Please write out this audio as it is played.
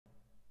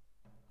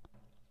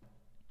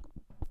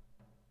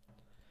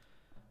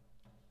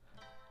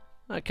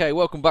Okay,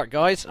 welcome back,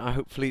 guys.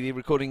 Hopefully the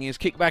recording is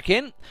kicked back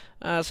in.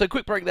 So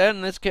quick break there,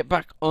 and let's get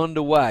back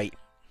underway.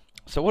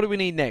 So what do we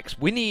need next?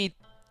 We need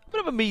a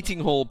bit of a meeting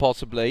hall,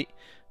 possibly.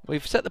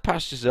 We've set the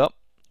pastures up.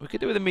 We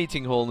could do with a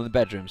meeting hall and the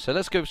bedrooms. So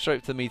let's go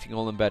straight to the meeting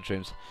hall and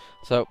bedrooms.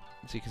 So,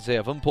 as you can see,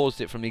 I've unpaused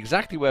it from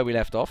exactly where we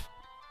left off.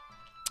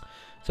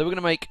 So we're going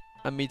to make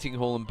a meeting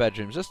hall and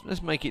bedrooms.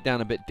 Let's make it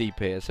down a bit deep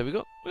here. So we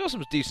got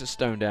some decent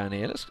stone down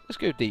here. Let's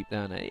go deep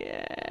down there.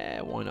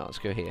 Yeah, why not? Let's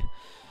go here.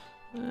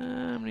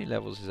 How many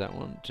levels is that?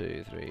 1,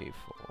 2, 3,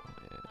 4.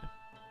 Yeah.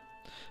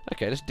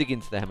 Okay, let's dig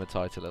into the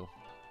hematite a little.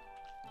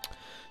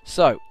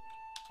 So,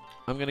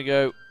 I'm going to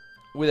go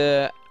with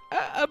a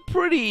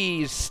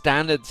pretty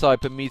standard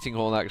type of meeting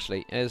hall,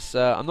 actually. As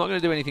I'm not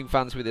going to do anything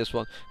fancy with this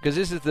one, because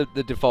this is the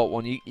default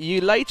one.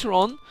 You later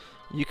on,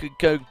 you could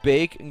go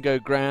big and go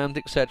grand,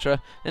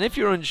 etc. And if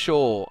you're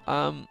unsure,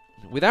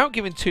 without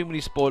giving too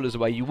many spoilers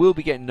away, you will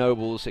be getting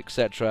nobles,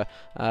 etc.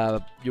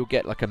 You'll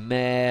get like a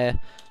mayor.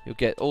 You'll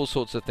get all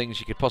sorts of things.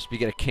 You could possibly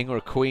get a king or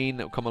a queen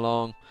that will come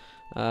along.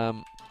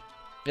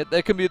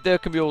 There can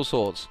be all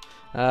sorts.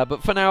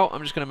 But for now,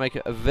 I'm just going to make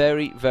it a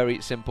very,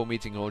 very simple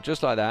meeting hall,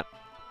 just like that.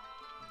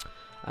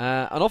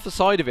 And off the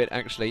side of it,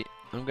 actually,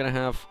 I'm going to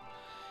have...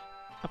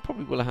 I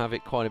probably will have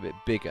it quite a bit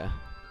bigger.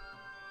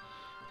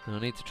 And I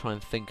need to try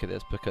and think of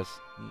this because...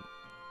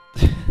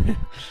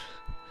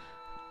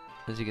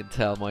 as you can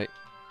tell, my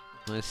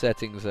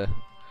settings are...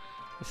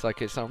 I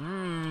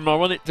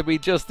want it to be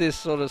just this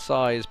sort of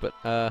size, but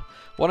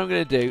what I'm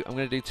going to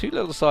do 2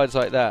 little sides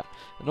like that,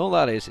 and all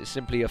that is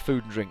simply a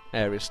food and drink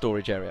area,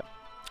 storage area.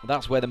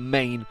 That's where the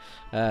main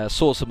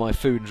source of my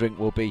food and drink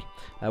will be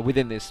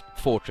within this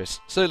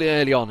fortress, certainly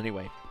early on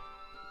anyway.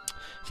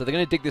 So they're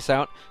going to dig this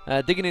out,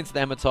 digging into the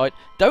hematite.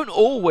 Don't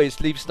always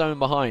leave stone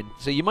behind.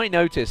 So you might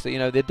notice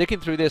that they're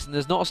digging through this and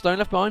there's not a stone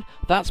left behind.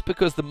 That's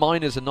because the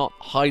miners are not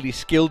highly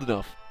skilled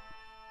enough.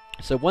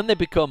 So when they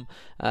become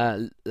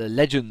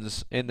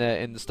legends in the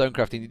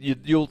stonecrafting,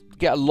 you'll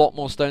get a lot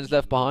more stones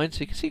left behind. So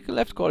you can see you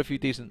left quite a few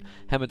decent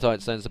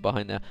hematite stones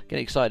behind there.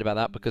 Getting excited about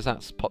that because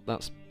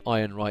that's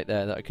iron right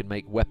there that I can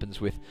make weapons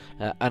with,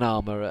 and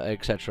armor,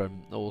 etc.,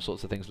 and all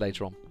sorts of things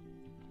later on.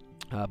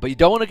 But you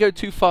don't want to go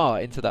too far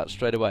into that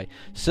straight away.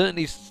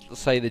 Certainly,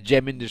 say the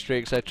gem industry,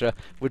 etc.,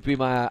 would be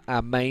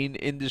our main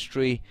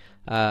industry.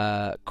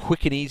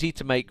 Quick and easy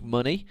to make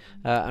money,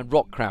 and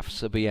rock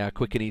crafts will be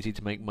quick and easy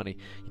to make money.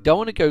 You don't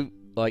want to go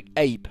like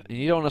ape, and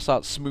you don't want to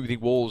start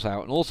smoothing walls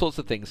out and all sorts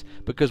of things,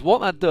 because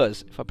what that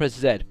does, if I press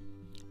Z,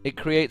 it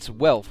creates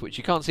wealth, which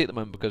you can't see at the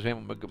moment because we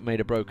haven't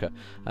made a broker,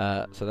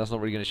 so that's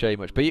not really going to show you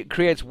much, but it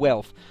creates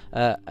wealth,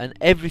 and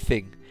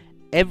everything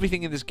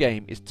in this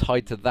game is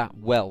tied to that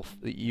wealth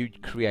that you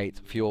create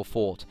for your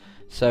fort.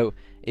 So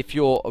if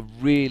you're a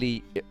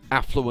really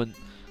affluent,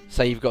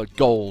 say you've got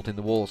gold in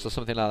the walls or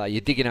something like that, you're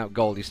digging out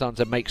gold, you're starting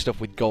to make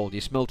stuff with gold, you're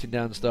smelting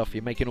down stuff,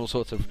 you're making all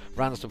sorts of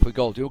random stuff with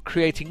gold, you're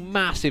creating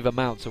massive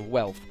amounts of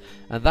wealth,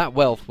 and that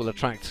wealth will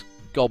attract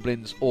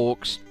goblins,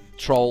 orcs,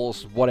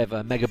 trolls,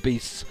 whatever, mega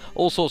beasts,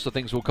 all sorts of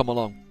things will come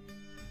along.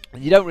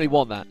 And you don't really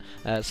want that,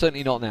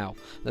 certainly not now,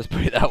 let's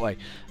put it that way.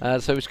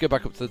 So let's go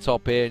back up to the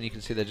top here, and you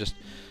can see they're just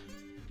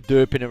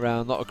derping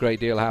around, not a great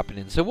deal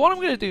happening. So what I'm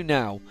going to do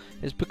now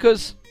is,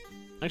 because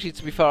actually,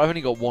 to be fair, I've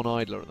only got 1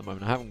 idler at the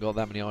moment. I haven't got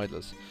that many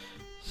idlers.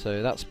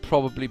 So that's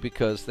probably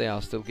because they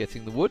are still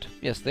getting the wood.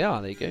 Yes, they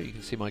are. There you go. You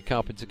can see my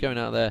carpenter going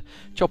out there,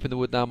 chopping the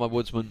wood down. My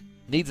woodsman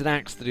needs an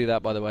axe to do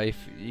that, by the way.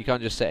 You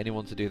can't just set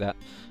anyone to do that.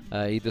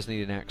 He does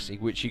need an axe,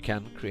 which you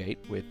can create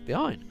with the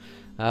iron.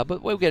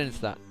 But we'll get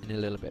into that in a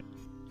little bit.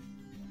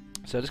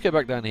 So let's go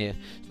back down here.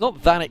 It's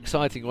not that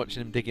exciting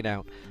watching them digging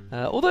out.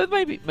 Although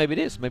maybe it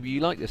is. Maybe you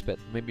like this bit.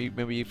 Maybe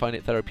you find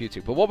it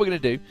therapeutic. But what we're going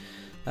to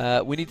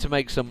do, we need to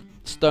make some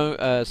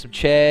some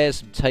chairs,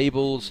 some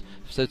tables.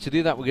 So to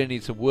do that, we're going to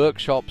need some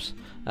workshops,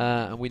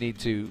 and we need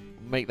to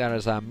make that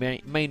as our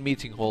main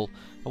meeting hall.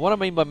 And what I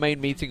mean by main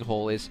meeting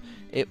hall is,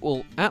 it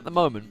will, at the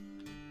moment,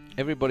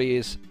 everybody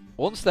is,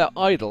 once they're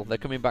idle, they're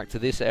coming back to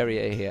this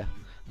area here.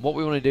 And what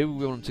we want to do,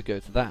 we want them to go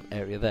to that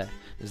area there,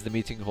 is the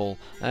meeting hall,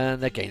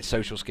 and they gain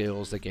social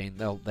skills.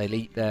 They'll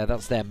eat there.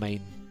 That's their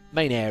main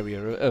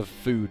area of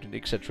food and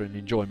etc. and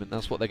enjoyment.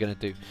 That's what they're going to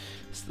do.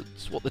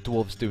 It's what the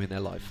dwarves do in their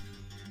life.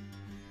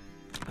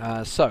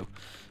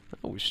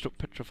 We struck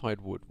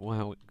petrified wood. Wow,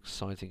 how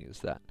exciting is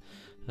that?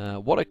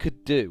 What I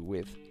could do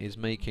with is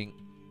making,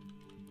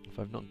 if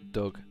I've not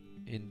dug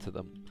into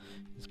them,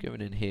 is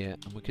going in here,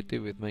 and we could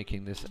do with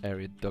making this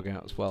area dug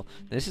out as well.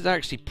 Now, this is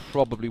actually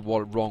probably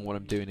wrong what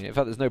I'm doing here. In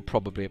fact, there's no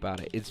probably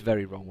about it. It's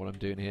very wrong what I'm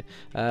doing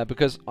here,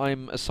 because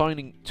I'm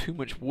assigning too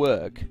much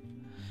work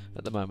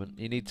at the moment.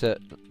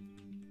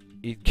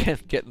 You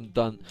can't get them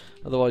done,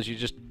 otherwise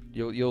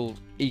you'll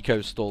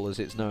eco stall, as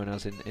it's known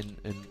as in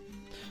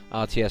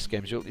RTS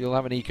games. You'll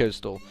have an eco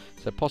stall.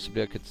 So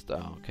possibly I could.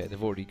 Oh, okay,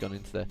 they've already gone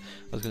into there.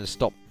 I was going to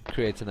stop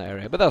creating that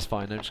area, but that's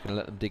fine. I'm just going to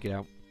let them dig it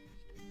out,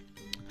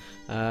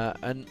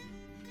 and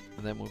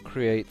then we'll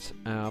create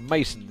our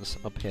masons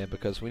up here,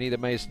 because we need a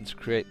mason to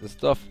create the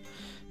stuff.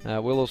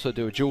 We'll also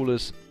do a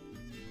jeweler's,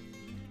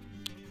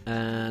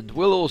 and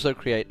we'll also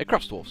create a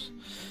craftsdwarf's.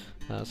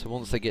 So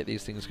once they get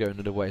these things going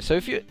underway. So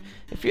if you're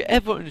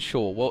ever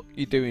unsure what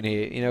you're doing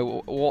here, you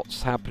know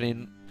what's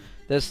happening,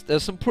 there's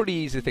some pretty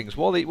easy things.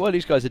 While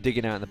these guys are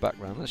digging out in the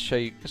background, let's show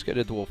you. Let's go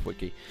to Dwarf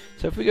Wiki.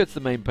 So if we go to the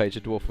main page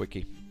of Dwarf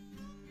Wiki,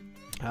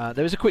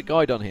 there is a quick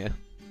guide on here,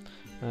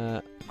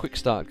 a quick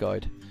start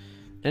guide,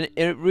 and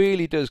it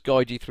really does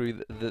guide you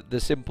through the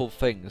simple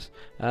things.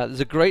 There's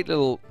a great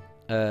little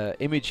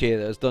image here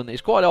that has done.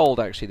 It's quite old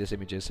actually. This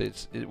image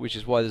is, which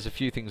is why there's a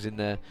few things in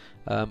there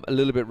a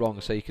little bit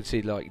wrong. So you can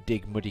see like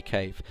dig muddy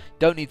cave.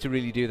 Don't need to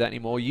really do that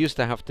anymore. You used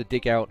to have to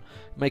dig out,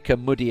 make a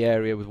muddy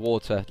area with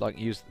water, like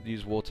use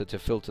water to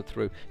filter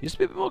through. It used to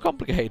be a bit more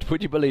complicated.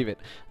 Would you believe it?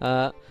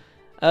 But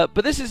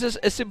this is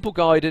a simple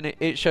guide, and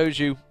it shows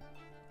you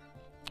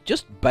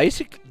just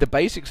the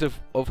basics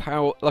of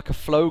how, like a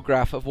flow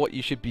graph of what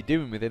you should be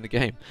doing within the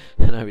game.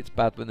 I know it's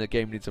bad when the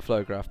game needs a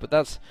flow graph, but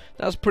that's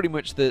pretty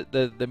much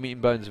the meat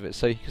and bones of it.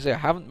 So you can see I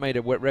haven't made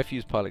a wet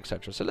refuse pile,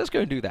 etc. So let's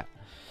go and do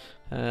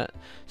that.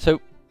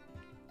 So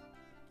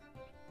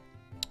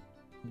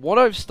what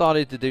I've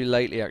started to do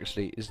lately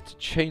actually is to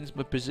change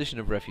my position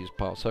of refuse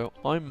pile. So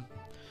I'm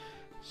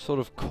sort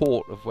of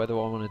caught of whether I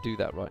want to do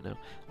that right now.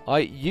 I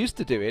used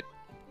to do it.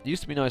 It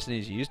used to be nice and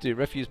easy. You used to do a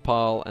refuse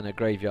pile and a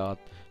graveyard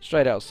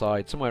straight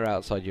outside, somewhere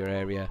outside your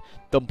area,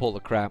 dump all the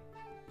crap,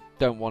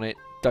 don't want it,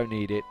 don't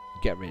need it,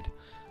 get rid.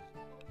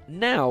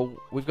 Now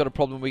we've got a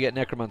problem. We get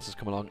necromancers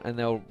come along and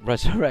they'll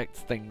resurrect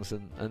things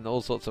and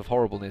all sorts of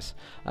horribleness.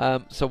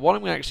 So what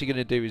I'm actually going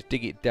to do is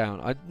dig it down.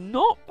 I'm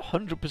not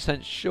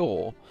 100%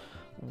 sure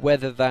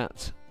whether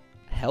that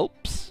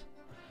helps,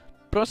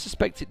 but I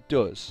suspect it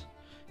does.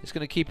 It's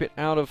going to keep it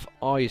out of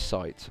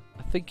eyesight.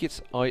 I think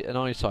it's an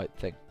eyesight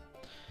thing.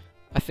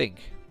 I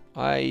think.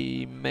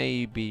 I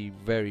may be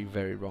very,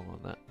 very wrong on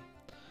that.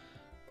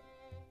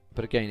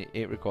 But again,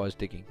 it requires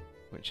digging,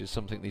 which is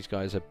something these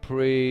guys are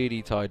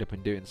pretty tied up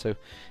in doing. So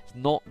it's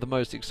not the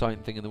most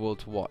exciting thing in the world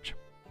to watch.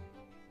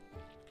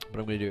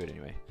 But I'm going to do it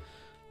anyway.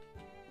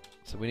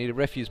 So we need a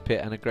refuse pit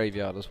and a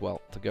graveyard as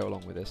well to go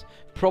along with this.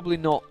 Probably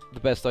not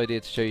the best idea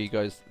to show you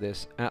guys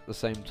this at the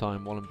same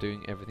time while I'm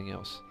doing everything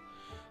else.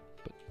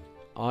 But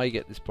I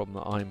get this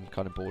problem that I'm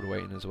kind of bored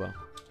waiting as well.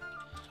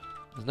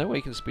 There's no way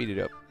you can speed it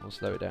up or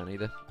slow it down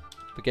either.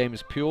 The game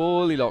is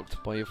purely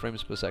locked by your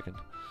frames per second.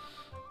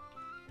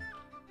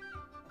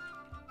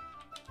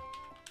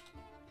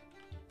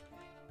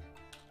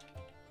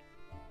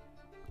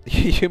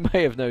 You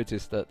may have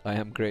noticed that I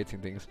am creating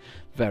things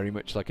very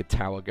much like a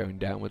tower going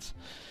downwards.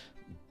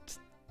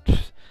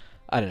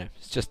 I don't know,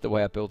 it's just the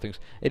way I build things.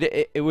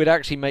 It would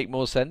actually make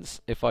more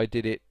sense if I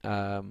did it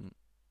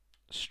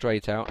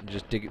straight out and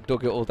just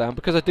dug it all down,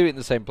 because I do it in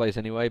the same place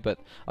anyway, but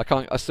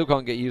I still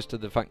can't get used to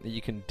the fact that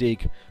you can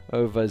dig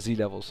over Z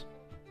levels,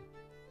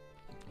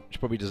 which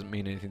probably doesn't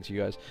mean anything to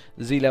you guys.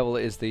 The Z level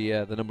is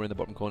the number in the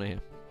bottom corner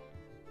here.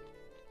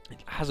 It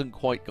hasn't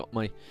quite got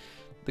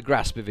the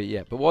grasp of it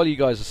yet, but while you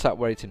guys are sat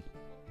waiting,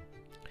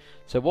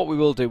 so what we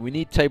will do, we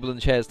need table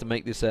and chairs to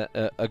make this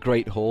a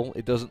great hall.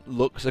 It doesn't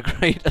look so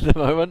great at the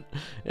moment.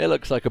 It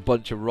looks like a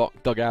bunch of rock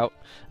dug out,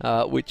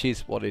 which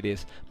is what it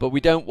is, but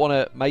we don't want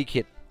to make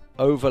it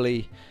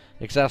overly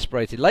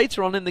exasperated.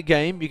 Later on in the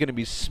game, you're going to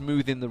be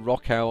smoothing the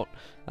rock out.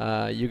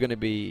 You're going to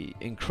be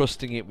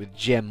encrusting it with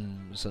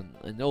gems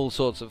and all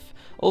sorts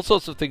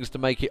of things to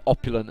make it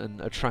opulent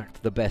and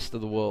attract the best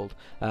of the world.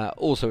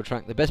 Also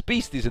attract the best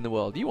beasties in the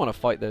world. You want to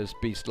fight those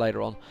beasts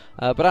later on,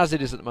 but as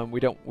it is at the moment, we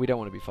don't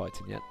want to be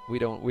fighting yet. We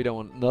don't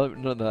want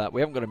none of that.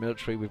 We haven't got a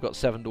military. We've got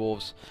 7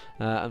 dwarves,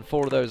 and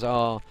 4 of those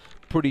are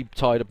pretty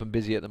tied up and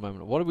busy at the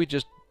moment. What did we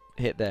just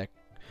hit there?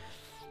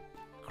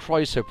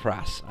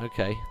 Chrysopras.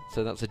 Okay,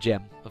 so that's a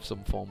gem of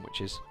some form,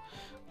 which is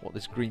what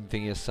this green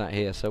thing is sat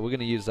here. So we're going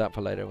to use that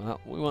for later.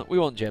 We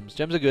want gems.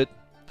 Gems are good.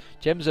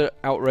 Gems are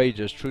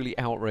outrageous, truly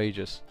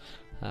outrageous.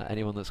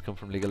 Anyone that's come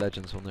from League of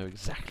Legends will know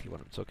exactly what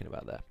I'm talking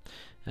about there.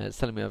 It's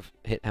telling me I've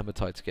hit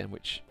hematites again,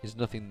 which is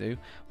nothing new.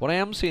 What I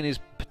am seeing is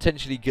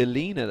potentially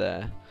galena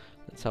there.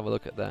 Let's have a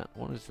look at that.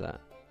 What is that?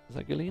 Is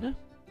that galena?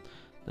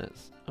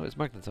 Oh, it's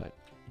magnetite.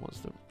 What's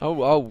the...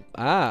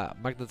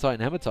 magnetite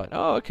and hematite.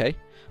 Oh, okay.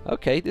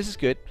 Okay, this is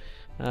good.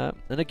 And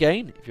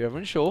again, if you're ever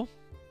unsure,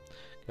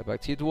 go back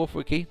to your Dwarf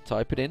Wiki,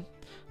 type it in.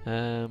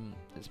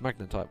 It's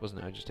magnetite,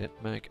 wasn't it? I just hit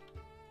magnetite,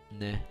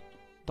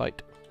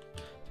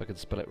 if I can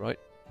spell it right.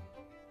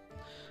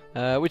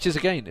 Which is,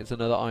 again, it's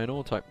another iron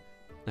ore type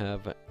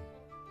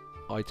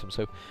item.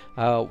 So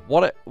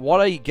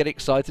what I get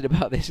excited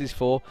about this is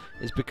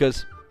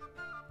because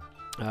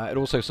it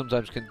also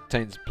sometimes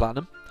contains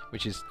platinum,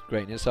 which is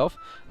great in itself.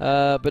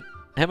 But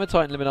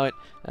hematite and limonite,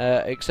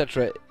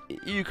 etc.,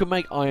 you can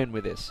make iron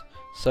with this.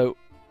 So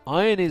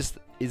iron is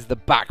the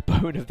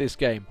backbone of this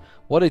game.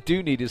 What I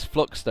do need is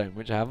fluxstone,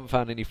 which I haven't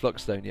found any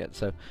fluxstone yet.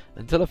 So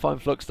until I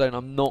find fluxstone,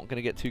 I'm not going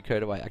to get too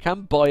carried away. I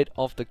can buy it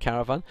off the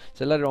caravan.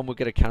 So later on we'll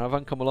get a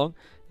caravan come along,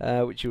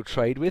 which you'll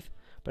trade with.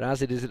 But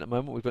as it is at the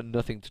moment, we've got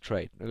nothing to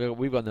trade.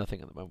 We've got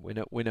nothing at the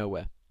moment. We're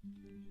nowhere.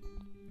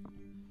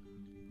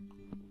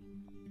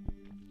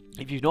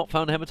 If you've not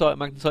found hematite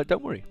and magnetite,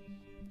 don't worry.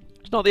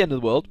 It's not the end of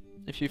the world.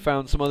 if you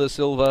found some other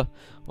silver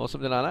or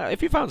something like that.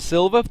 If you found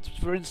silver,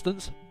 for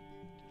instance,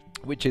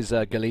 which is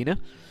galena,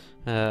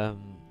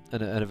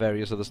 and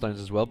various other stones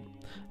as well,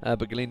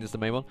 but galena is the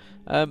main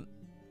one,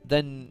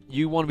 then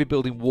you want to be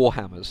building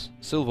warhammers,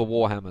 silver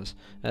warhammers.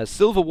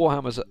 Silver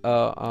warhammers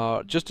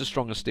are just as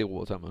strong as steel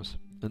warhammers,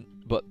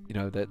 but you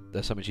know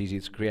they're so much easier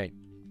to create,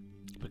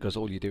 because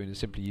all you're doing is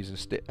simply using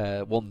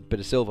one bit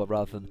of silver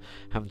rather than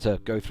having to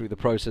go through the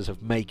process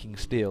of making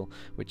steel,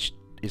 which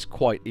is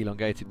quite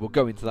elongated. We'll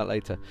go into that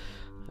later.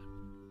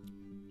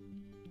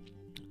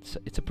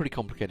 It's a pretty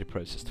complicated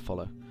process to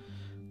follow.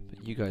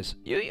 But you guys,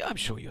 I'm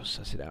sure you'll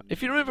suss it out.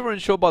 If you're ever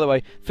unsure, by the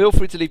way, feel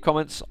free to leave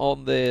comments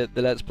on the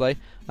Let's Play.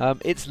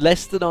 It's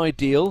less than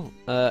ideal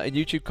in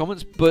YouTube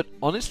comments, but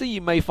honestly,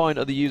 you may find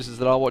other users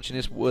that are watching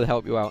this will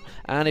help you out.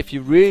 And if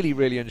you're really,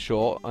 really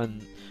unsure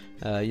and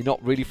you're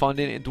not really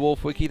finding it in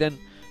Dwarf Wiki, then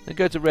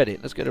go to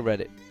Reddit. Let's go to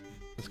Reddit.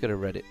 Let's go to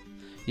Reddit.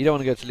 You don't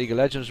want to go to League of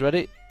Legends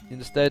Reddit.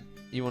 Instead,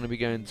 you want to be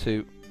going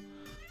to...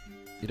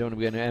 You don't want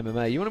to be going to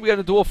MMA. You want to be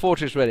going to Dwarf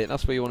Fortress Reddit.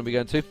 That's where you want to be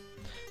going to.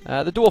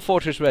 The Dwarf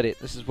Fortress Reddit.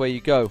 This is where you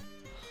go.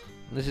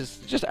 And this is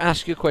just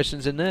ask your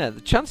questions in there.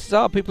 The chances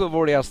are people have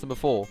already asked them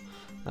before.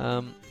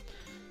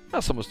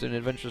 Someone's doing an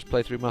adventurous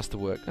playthrough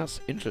Masterwork.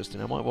 That's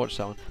interesting. I might watch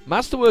that one.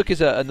 Masterwork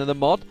is another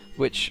mod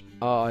which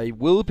I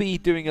will be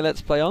doing a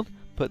Let's Play on.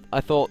 But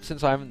I thought,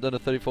 since I haven't done a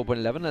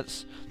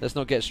 34.11, let's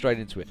not get straight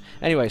into it.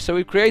 Anyway, so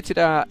we've created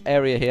our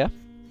area here.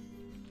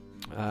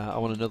 I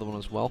want another one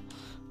as well.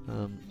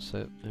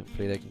 So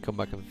hopefully they can come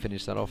back and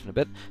finish that off in a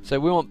bit. So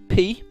we want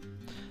P,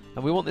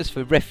 and we want this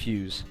for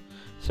refuse.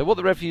 So what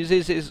the refuse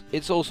is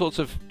it's all sorts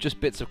of just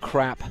bits of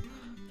crap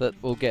that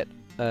will get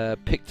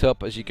picked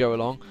up as you go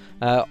along.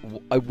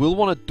 I will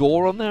want a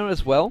door on there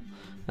as well.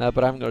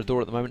 But I haven't got a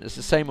door at the moment. It's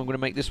the same. I'm going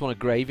to make this one a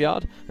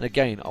graveyard. And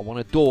again, I want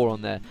a door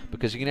on there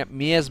because you can get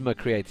miasma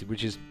created,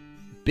 which is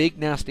big,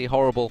 nasty,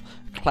 horrible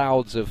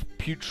clouds of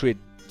putrid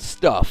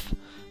stuff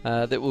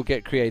that will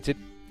get created.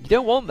 You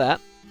don't want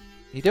that.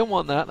 You don't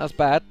want that. That's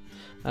bad.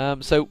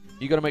 So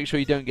you've got to make sure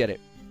you don't get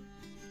it,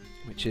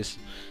 which is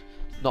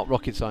not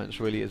rocket science,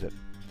 really, is it?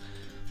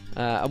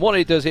 And what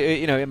it does,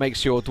 it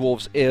makes your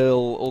dwarves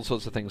ill, all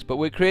sorts of things. But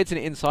we're creating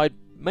it inside,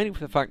 mainly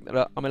for the fact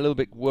that I'm a little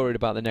bit worried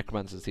about the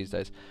necromancers these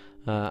days.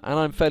 And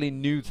I'm fairly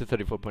new to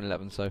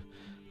 34.11, so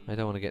I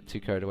don't want to get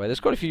too carried away. There's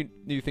quite a few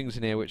new things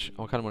in here which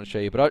I kind of want to show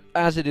you, but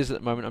as it is at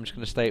the moment, I'm just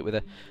going to stay it with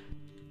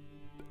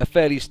a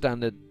fairly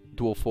standard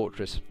dwarf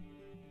fortress.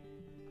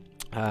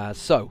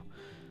 So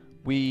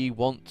we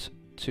want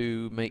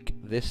to make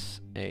this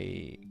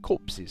a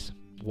corpses.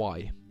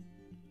 Why?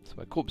 So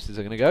where corpses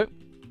are going to go,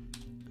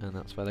 and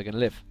that's where they're going to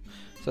live.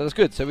 So that's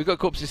good. So we've got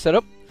corpses set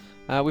up.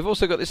 We've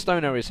also got this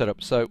stone area set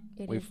up. So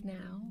we've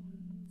now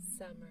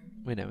summer.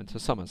 We're now into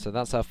summer. So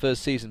that's our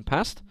first season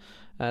passed.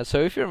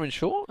 So if you're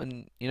unsure,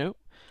 and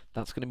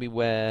that's going to be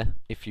where,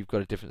 if you've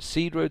got a different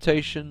seed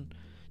rotation,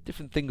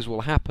 different things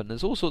will happen.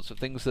 There's all sorts of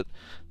things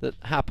that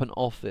happen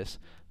off this.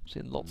 I've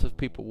seen lots of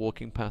people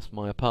walking past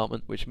my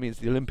apartment, which means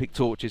the Olympic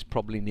torch is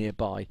probably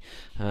nearby.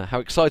 How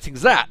exciting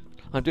is that?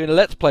 I'm doing a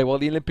Let's Play while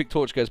the Olympic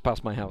torch goes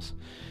past my house.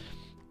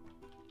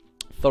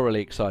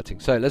 Thoroughly exciting.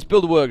 So let's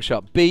build a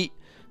workshop. B,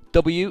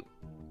 W,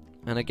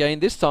 and again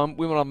this time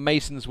we want a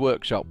mason's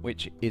workshop,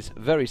 which is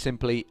very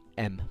simply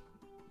M.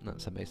 And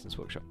that's a mason's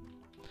workshop.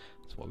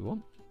 That's what we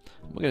want.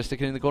 We're going to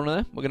stick it in the corner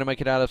there. We're going to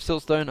make it out of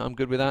siltstone. I'm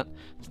good with that.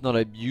 It's not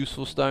a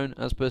useful stone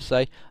as per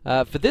se.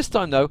 For this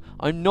time though,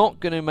 I'm not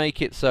going to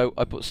make it so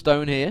I put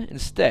stone here.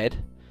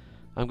 Instead,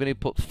 I'm going to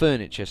put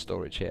furniture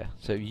storage here.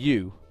 So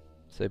U.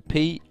 So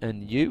P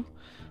and U.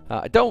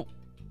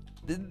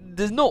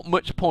 There's not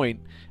much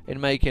point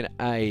in making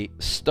a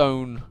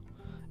stone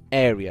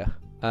area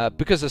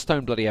because there's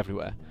stone bloody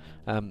everywhere.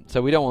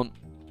 So we don't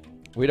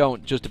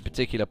want just a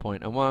particular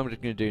point. And what I'm going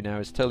to do now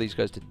is tell these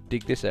guys to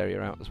dig this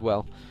area out as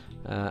well.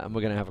 And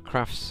we're going to have a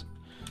crafts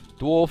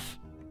dwarf,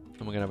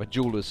 and we're going to have a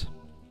jewelers.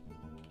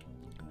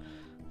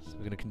 So we're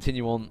going to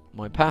continue on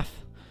my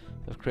path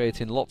of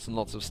creating lots and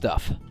lots of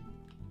stuff.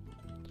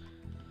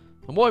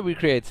 And why are we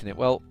creating it?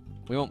 Well,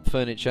 we want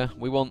furniture.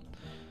 We want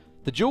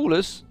the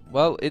jewelers.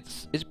 Well,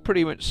 it's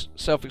pretty much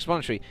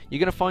self-explanatory. You're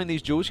going to find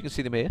these jewels. You can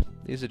see them here.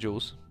 These are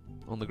jewels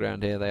on the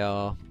ground here. They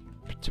are,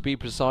 to be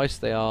precise,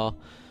 they are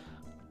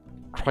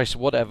Christ,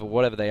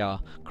 whatever they are.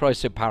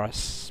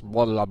 Chrysoparis,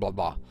 blah blah blah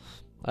blah.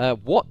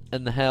 What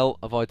in the hell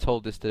have I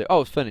told this to do?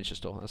 Oh, it's furniture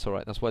store. That's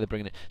alright. That's why they're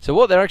bringing it. So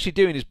what they're actually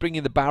doing is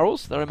bringing the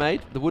barrels that are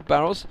made, the wood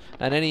barrels,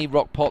 and any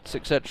rock pots,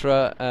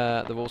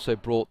 etc. They've also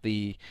brought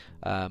the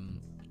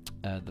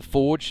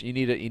forge. You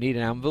need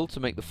an anvil to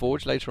make the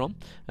forge later on.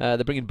 They're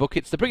bringing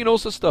buckets. They're bringing all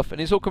sorts of stuff,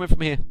 and it's all coming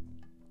from here.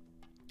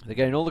 They're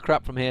getting all the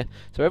crap from here.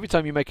 So every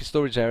time you make a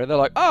storage area, they're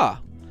like,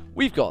 ah,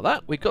 we've got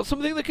that. We've got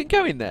something that can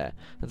go in there,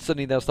 and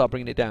suddenly they'll start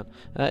bringing it down.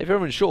 If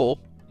you're unsure,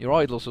 your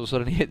idles will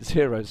suddenly hit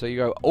 0, so you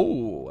go,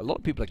 oh, a lot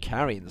of people are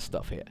carrying the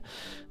stuff here.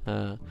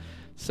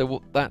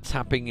 So that's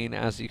happening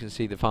as you can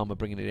see the farmer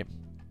bringing it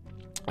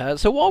in.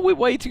 So while we're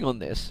waiting on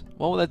this,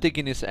 while they're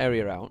digging this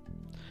area out,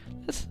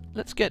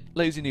 let's get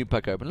Lazy Noob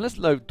Pack open. Let's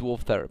load Dwarf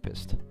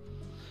Therapist.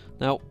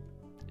 Now,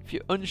 if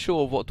you're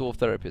unsure of what Dwarf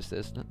Therapist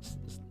is, let's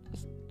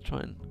try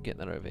and get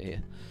that over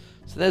here.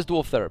 So there's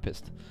Dwarf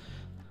Therapist,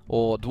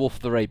 or Dwarf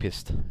the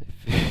Rapist,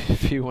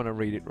 if you want to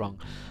read it wrong,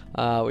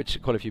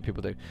 which quite a few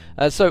people do.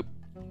 So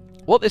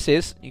what this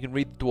is, you can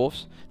read the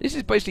dwarfs. This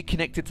is basically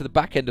connected to the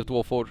back end of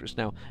Dwarf Fortress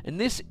now, and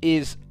this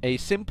is a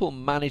simple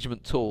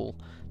management tool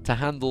to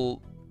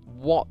handle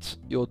what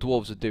your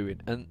dwarves are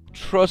doing. And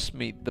trust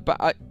me,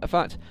 in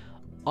fact,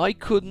 I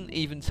couldn't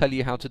even tell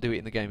you how to do it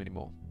in the game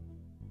anymore.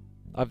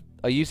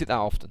 I use it that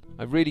often.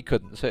 I really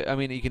couldn't. So I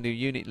mean, you can do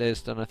unit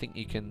list, and I think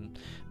you can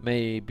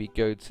maybe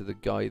go to the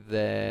guy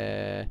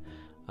there.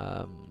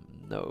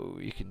 No,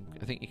 you can.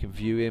 I think you can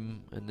view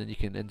him, and then you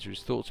can enter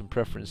his thoughts and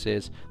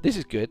preferences. This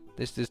is good.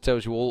 This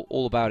tells you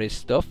all about his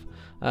stuff.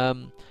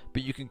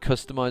 But you can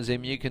customize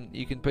him. You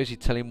can basically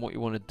tell him what you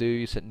want to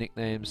do. Set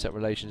nicknames, set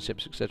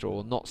relationships, etc.,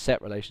 or not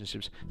set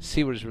relationships.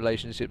 See what his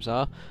relationships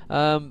are.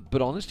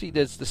 But honestly,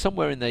 there's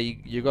somewhere in there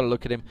you got to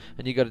look at him,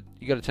 and you got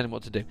to tell him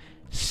what to do.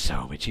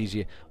 So much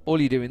easier. All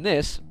you do in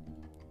this,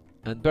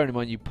 and bearing in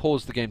mind you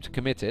pause the game to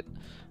commit it.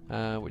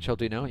 Which I'll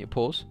do now. You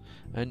pause,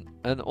 and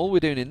all we're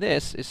doing in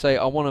this is say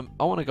I want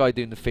a guy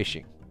doing the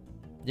fishing.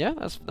 Yeah,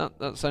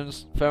 that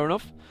sounds fair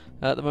enough.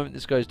 At the moment,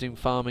 this guy's doing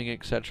farming,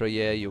 etc.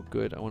 Yeah, you're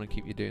good. I want to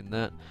keep you doing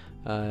that.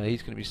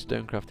 He's going to be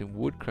stone crafting,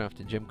 wood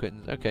crafting, gem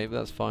cutting. Okay, but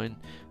that's fine.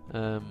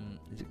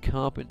 Is it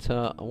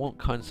carpenter? I want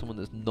kind of someone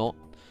that's not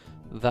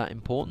that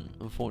important.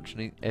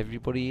 Unfortunately,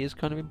 everybody is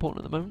kind of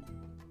important at the moment.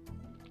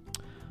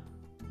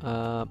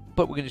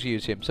 But we're going to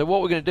use him. So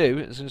what we're going to do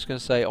is I'm just going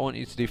to say I want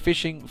you to do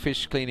fishing,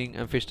 fish cleaning,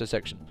 and fish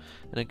dissection,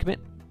 and then commit.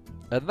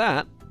 And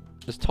that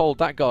has told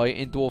that guy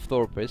in Dwarf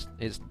Therapist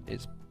is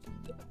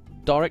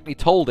directly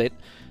told it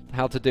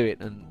how to do it,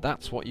 and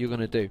that's what you're going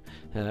to do,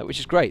 which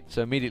is great.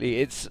 So immediately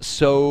it's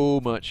so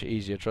much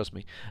easier. Trust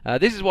me.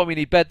 This is why we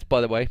need beds, by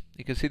the way.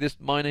 You can see this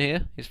miner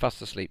here. He's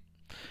fast asleep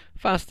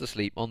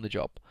on the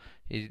job.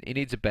 He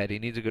needs a bed, he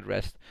needs a good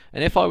rest.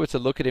 And if I were to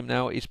look at him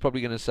now, he's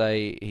probably going to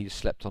say he's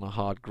slept on a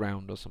hard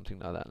ground or something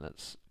like that.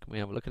 Can we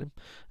have a look at him?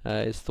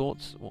 His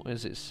thoughts, what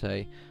does it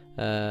say?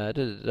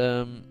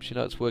 She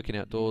likes working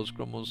outdoors,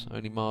 grumbles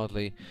only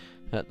mildly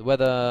at the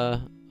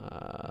weather.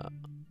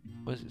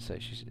 What does it say?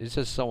 It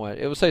says somewhere.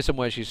 It will say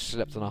somewhere she's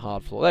slept on a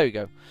hard floor. There we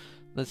go.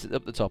 That's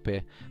up the top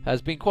here.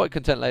 Has been quite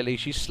content lately.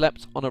 She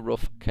slept on a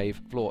rough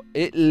cave floor.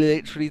 It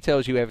literally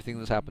tells you everything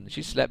that's happened.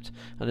 She slept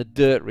on the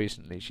dirt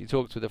recently. She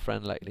talked with a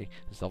friend lately.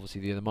 That's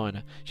obviously the other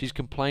miner. She's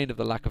complained of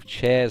the lack of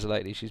chairs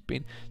lately. She's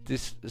been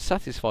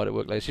dissatisfied at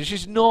work lately. So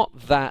she's not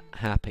that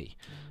happy,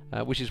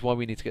 which is why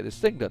we need to get this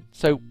thing done.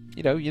 So,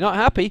 you know, you're not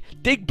happy.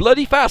 Dig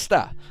bloody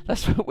faster.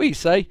 That's what we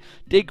say.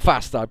 Dig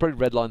faster. I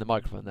probably redlined the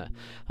microphone there.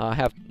 I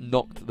have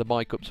knocked the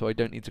mic up so I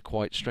don't need to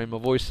quite strain my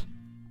voice.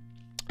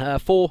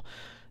 For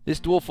this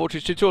Dwarf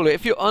Fortress tutorial.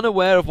 If you're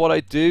unaware of what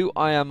I do,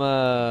 I am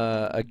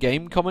a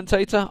game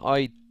commentator.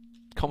 I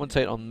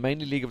commentate on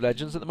mainly League of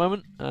Legends at the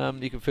moment.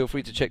 You can feel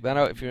free to check that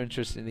out if you're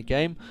interested in the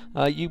game.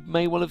 You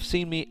may well have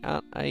seen me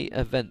at a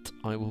event.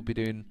 I will be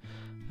doing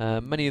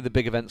many of the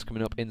big events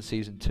coming up in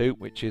Season 2,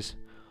 which is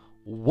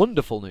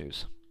wonderful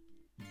news.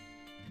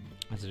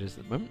 As it is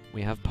at the moment,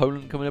 we have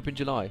Poland coming up in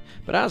July.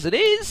 But as it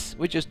is,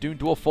 we're just doing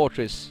Dwarf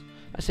Fortress.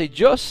 I say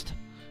just.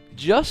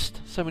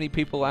 So many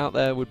people out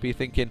there would be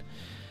thinking,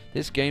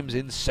 this game's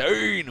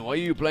insane, why are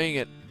you playing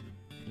it?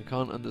 You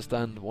can't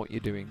understand what you're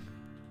doing.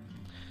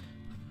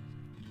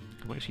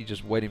 I'm actually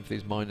just waiting for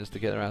these miners to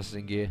get their asses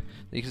in gear.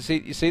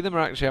 You see them are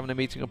actually having a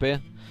meeting up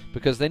here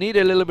because they need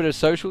a little bit of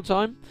social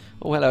time.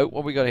 Oh hello,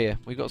 what we got here?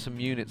 We got some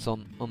units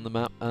on the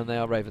map, and they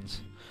are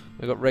ravens.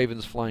 We've got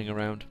ravens flying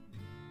around.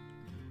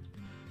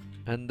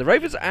 And the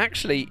ravens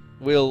actually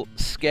will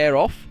scare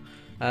off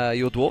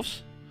your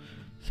dwarfs.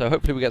 So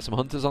hopefully we get some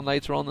hunters on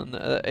later on, and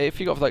if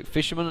you got like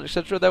fishermen,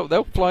 etc.,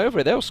 they'll fly over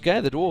it. They'll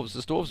scare the dwarves. The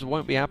dwarves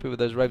won't be happy with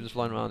those ravens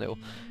flying around.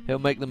 It'll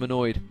make them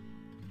annoyed.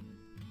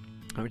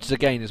 Which is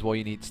again is why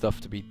you need stuff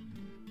to be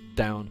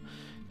down,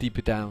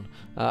 deeper down.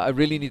 I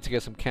really need to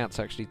get some cats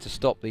actually to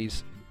stop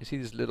these. You see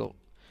this little,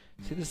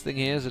 see this thing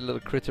here? There's a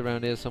little critter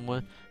around here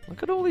somewhere.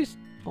 Look at all these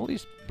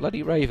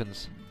bloody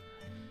ravens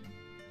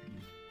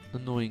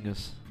annoying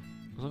us.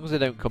 As long as they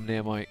don't come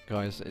near my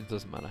guys, it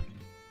doesn't matter.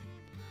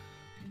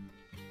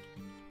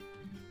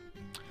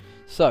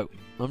 So,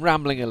 I'm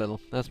rambling a little.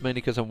 That's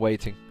mainly because I'm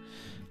waiting.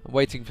 I'm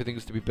waiting for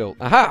things to be built.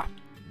 Aha!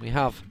 We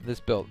have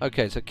this built.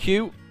 Okay, so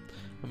Q.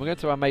 And we're going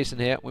to our mason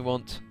here. What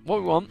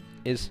we want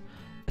is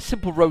a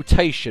simple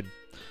rotation.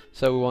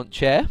 So we want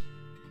chair,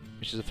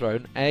 which is a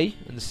throne. A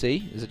and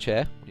C is a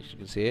chair, which you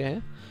can see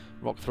here.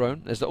 Rock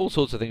throne. There's all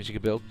sorts of things you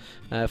can build.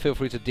 Feel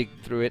free to dig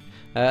through it.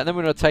 And then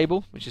we want a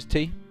table, which is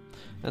T.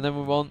 And then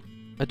we want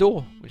a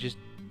door, which is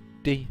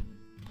D.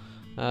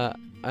 And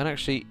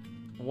actually,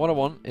 what I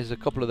want is a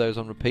couple of those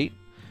on repeat.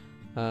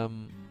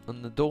 And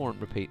the door on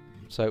repeat.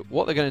 So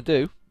what they're going to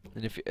do,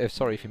 and if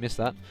you missed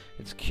that,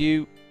 it's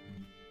Q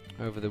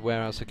over the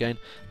warehouse again.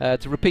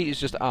 To repeat is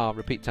just R,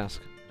 repeat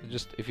task. And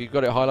just if you've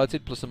got it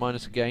highlighted, plus and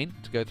minus again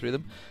to go through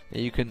them,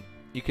 you can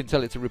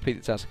tell it to repeat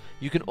the task.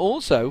 You can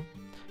also,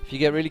 if you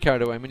get really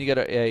carried away, when you get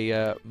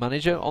a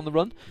manager on the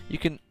run, you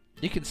can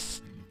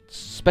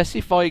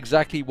specify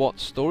exactly what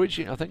storage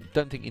you...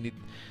 don't think you need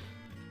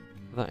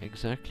that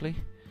exactly.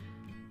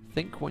 I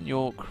think when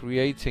you're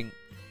creating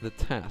the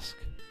task...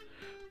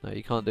 No,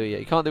 you can't do it yet.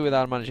 You can't do it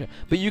without a manager.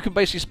 But you can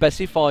basically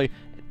specify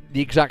the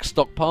exact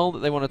stockpile that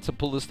they wanted to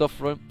pull the stuff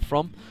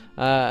from.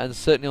 And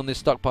certainly on this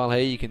stockpile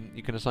here, you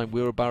can assign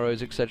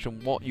wheelbarrows, etc.,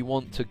 and what you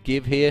want to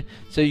give here.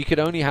 So you could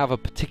only have a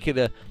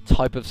particular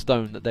type of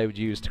stone that they would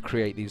use to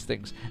create these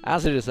things.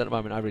 As it is at the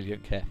moment, I really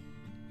don't care.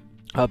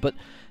 But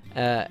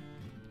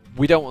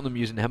we don't want them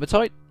using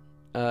hematite,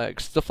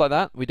 stuff like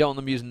that. We don't want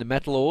them using the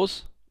metal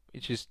ores,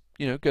 which is,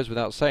 you know, goes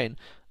without saying.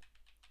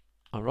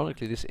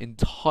 Ironically, this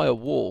entire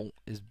wall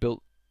is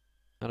built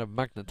out of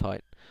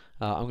magnetite.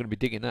 I'm going to be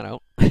digging that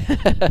out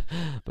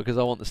because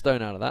I want the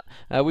stone out of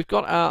that. We've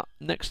got our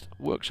next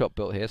workshop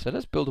built here, so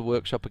let's build a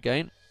workshop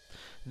again.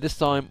 This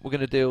time we're going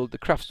to deal with the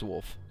crafts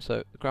dwarf.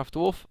 So the craft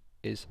dwarf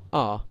is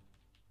R.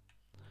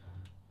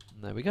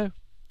 And there we go.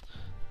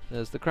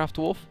 There's the craft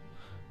dwarf.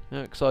 How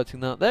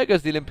exciting that. There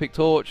goes the Olympic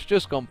torch,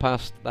 just gone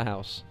past the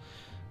house.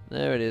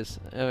 There it is.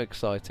 How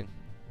exciting.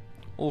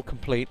 All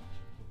complete.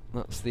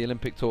 That's the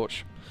Olympic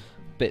torch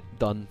bit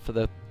done for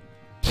the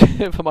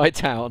for my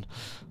town.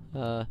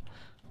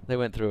 They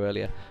went through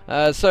earlier.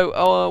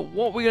 So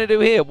what we're going to do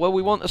here? Well,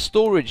 we want a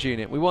storage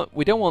unit. We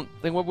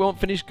want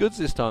finished goods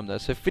this time though.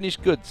 So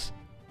finished goods.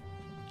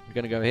 We're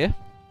going to go here,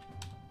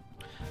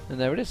 and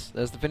there it is.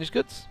 There's the finished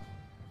goods.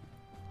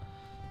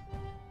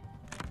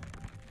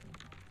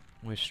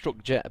 We've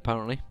struck Jet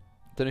apparently.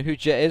 Don't know who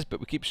Jet is, but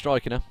we keep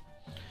striking her.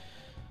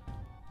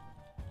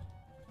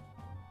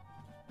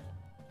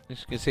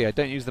 As you can see, I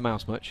don't use the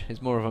mouse much.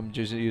 It's more of I'm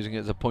just using it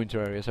as a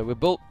pointer area. So we're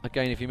built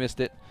again. If you missed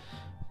it,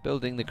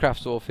 building the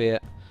crafts dwarf here.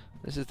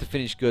 This is the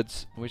finished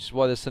goods, which is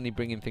why they're suddenly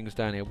bringing things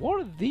down here. What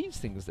are these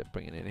things they're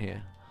bringing in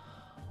here?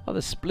 Oh,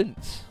 they're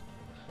splints.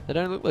 They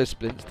don't look like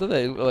splints, do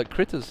they? They look like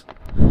critters.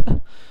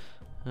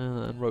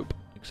 And rope,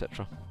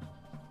 etc.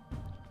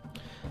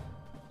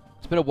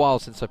 It's been a while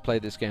since I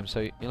played this game,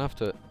 so you'll have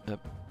to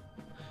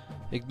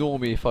ignore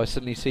me if I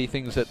suddenly see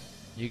things that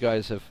you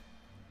guys have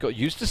got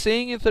used to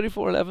seeing in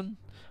 3411.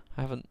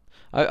 I haven't.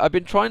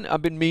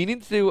 I've been meaning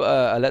to do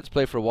a let's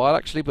play for a while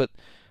actually, but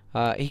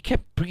he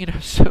kept bringing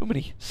out so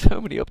many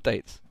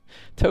updates.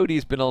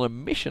 Toadie's been on a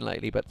mission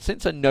lately, but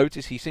since I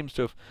noticed he seems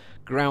to have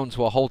ground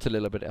to a halt a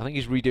little bit. I think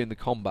he's redoing the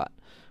combat,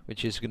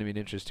 which is going to be an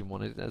interesting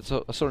one. I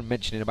sort of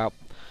mentioning about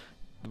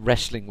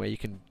wrestling where you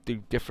can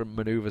do different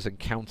maneuvers and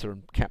counter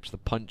and catch the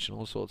punch and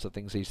all sorts of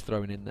things he's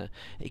thrown in there.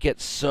 It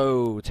gets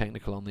so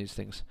technical on these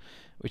things,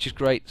 which is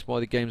great. It's why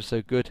the game's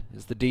so good.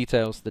 It's the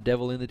details, the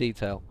devil in the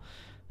detail.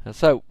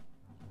 So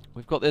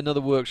we've got another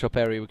workshop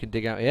area we can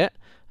dig out here.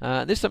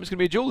 This time it's going to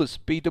be a jeweler's,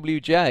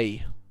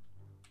 BWJ.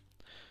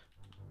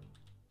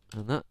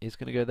 And that is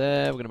going to go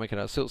there. We're going to make it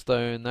out of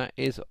siltstone. That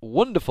is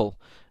wonderful.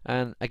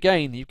 And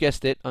again, you've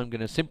guessed it, I'm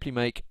going to simply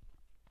make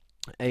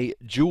a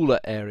jeweler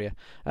area.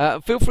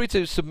 Feel free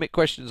to submit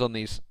questions on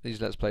these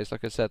let's plays.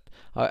 Like I said,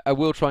 I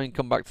will try and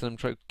come back to them,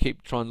 try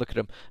and look at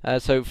them.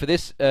 So for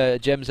this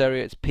gems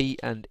area, it's P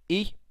and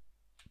E.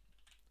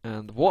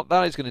 And what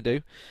that is going to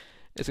do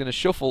is going to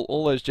shuffle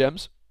all those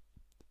gems.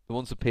 The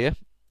ones up here.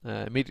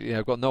 Immediately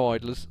I've got no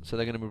idlers, so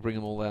they're going to bring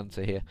them all down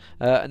to here.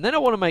 And then I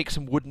want to make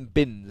some wooden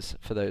bins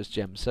for those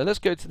gems. So let's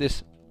go to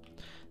this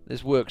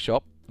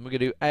workshop, and we're going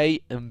to do A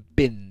and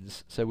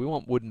bins. So we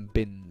want wooden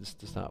bins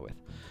to start with.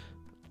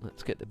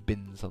 Let's get the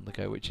bins on the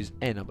go, which is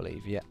N, I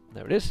believe. Yeah,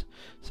 there it is.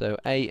 So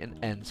A and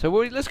N. So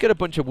let's get a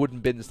bunch of wooden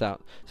bins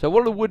out. So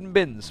what are the wooden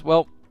bins?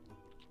 Well,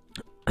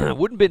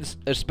 wooden bins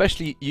are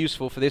especially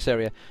useful for this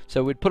area.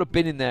 So we'd put a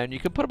bin in there, and you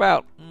can put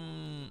about...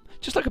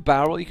 just like a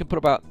barrel, you can put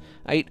about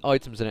 8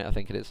 items in it, I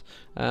think it is.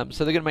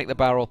 So they're going to make the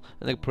barrel,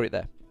 and they'll put it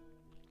there.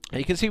 And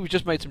you can see we've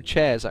just made some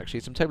chairs, actually.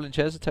 Some table and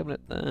chairs, a table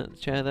and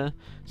chair there.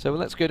 So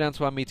let's go down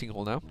to our meeting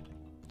hall now.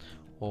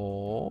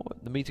 Oh,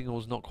 the meeting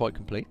hall's not quite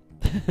complete.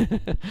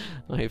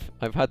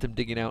 I've had them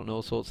digging out and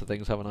all sorts of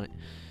things, haven't I?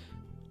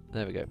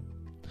 There we go.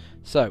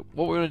 So,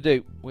 what we're going to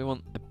do, we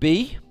want a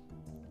B.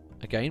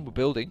 Again, we're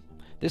building.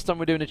 This time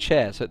we're doing a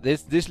chair. So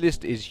this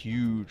list is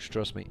huge,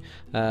 trust me.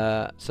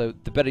 So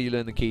the better you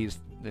learn the keys,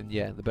 then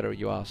yeah, the better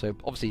you are. So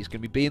obviously it's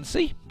going to be B and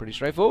C. Pretty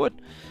straightforward.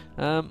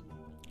 I'm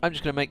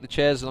just going to make the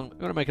chairs. I'm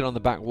going to make it on the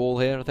back wall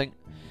here, I think.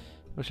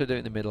 Or should I do it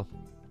in the middle?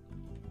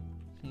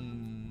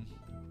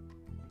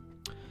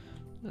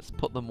 Let's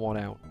put them one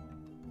out.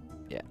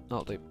 Yeah,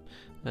 that'll do.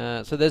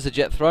 So there's a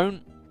jet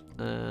throne.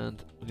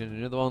 And we're going to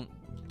do another one.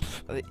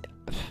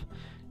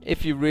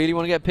 If you really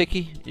want to get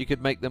picky, you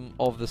could make them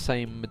of the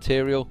same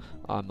material.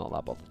 I'm not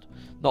that bothered.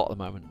 Not at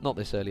the moment. Not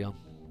this early on.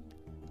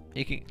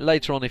 You can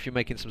later on, if you're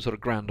making some sort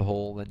of grand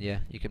hall, then yeah,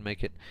 you can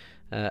make it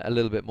a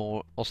little bit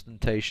more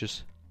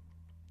ostentatious.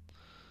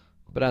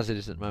 But as it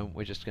is at the moment,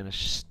 we're just going to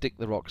stick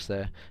the rocks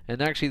there.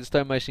 And actually, the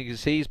stonemason, you can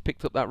see, he's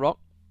picked up that rock.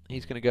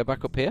 He's going to go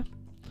back up here,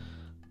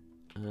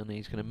 and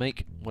he's going to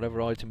make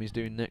whatever item he's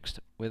doing next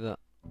with that.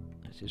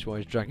 This is why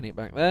he's dragging it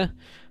back there.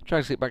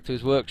 Drags it back to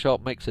his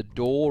workshop, makes a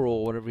door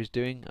or whatever he's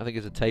doing. I think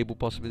it's a table,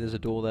 possibly. There's a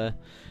door there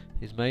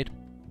he's made.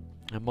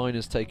 And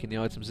Miner's taking the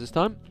items this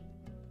time.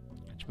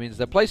 which means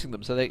they're placing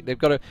them. So they've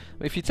got to,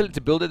 if you tell it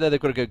to build it there, they've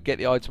got to go get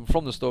the item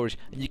from the storage,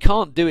 and you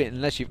can't do it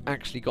unless you've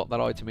actually got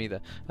that item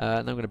either.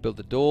 And I'm going to build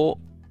the door,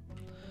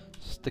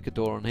 stick a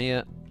door on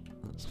here,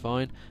 that's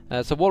fine.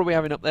 So what are we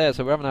having up there?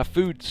 So we're having our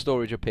food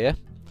storage up here.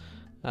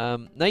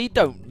 Now you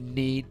don't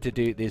need to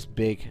do it this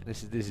big.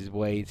 This is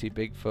way too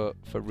big for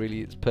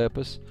really its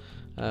purpose.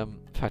 In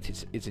fact,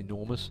 it's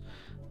enormous,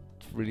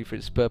 really, for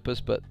its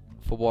purpose. But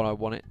for what I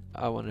want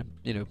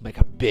to make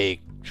a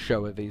big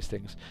show of these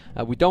things.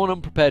 We don't want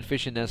unprepared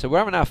fish in there, so we're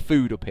having our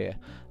food up here.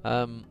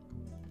 I'm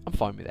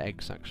fine with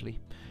eggs actually.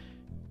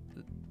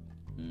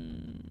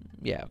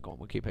 Yeah, go on,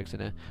 we'll keep eggs in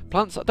there.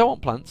 Plants, I don't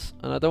want plants,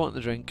 and I don't want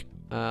the drink.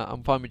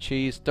 I'm fine with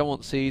cheese. Don't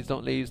want seeds, don't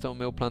want leaves, don't want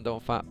milk plant, don't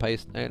want fat,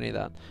 paste, any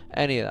of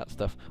that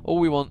stuff. All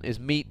we want is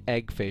meat,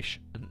 egg, fish,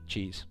 and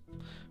cheese.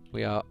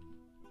 We are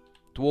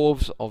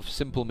dwarves of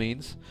simple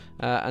means.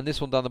 And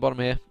this one down the bottom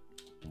here,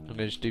 I'm going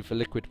to just do for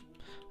liquid.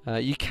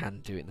 You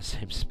can do it in the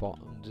same spot.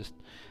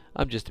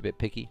 I'm just a bit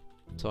picky,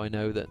 so I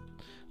know that.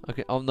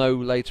 Okay, I'll know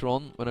later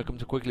on when I come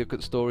to quickly look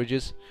at the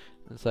storages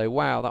and say,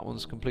 wow, that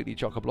one's completely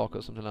chock-a-block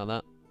or something like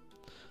that.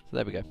 So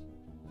there we go.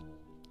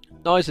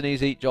 Nice and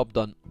easy, job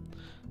done.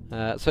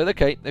 So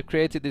okay, they've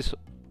created this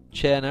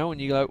chair now, and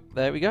you go,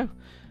 there we go.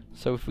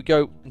 So if we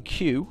go and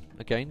queue,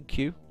 again,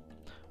 queue,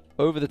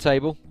 over the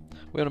table,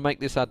 we're going to make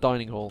this our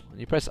dining hall. And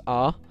you press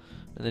R,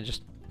 and then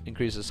just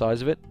increase the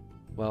size of it.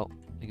 Well,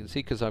 you can see,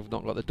 because I've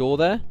not got the door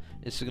there,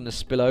 it's going to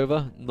spill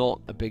over.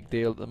 Not a big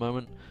deal at the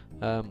moment.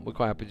 We're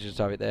quite happy to just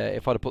have it there.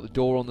 If I'd have put the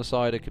door on the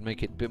side, I could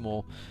make it a bit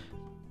more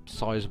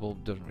sizable.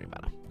 Doesn't really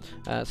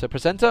matter. So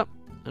press enter.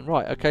 And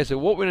right, okay, so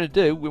what we're going to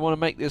do, we want to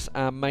make this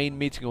our main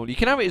meeting hall. You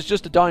can have it as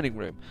just a dining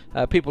room.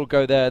 People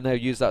go there and they'll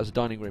use that as a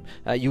dining room.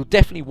 You'll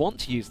definitely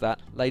want to use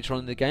that later on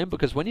in the game,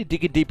 because when you're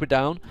digging deeper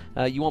down,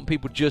 you want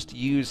people just to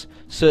use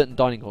certain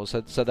dining halls.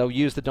 So they'll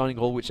use the dining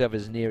hall whichever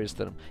is nearest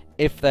to them.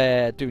 If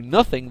they're doing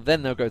nothing,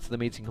 then they'll go to the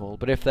meeting hall.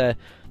 But if they're,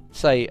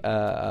 say,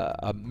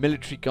 a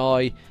military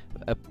guy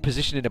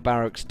positioned in a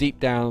barracks deep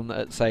down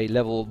at, say,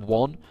 level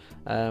 1,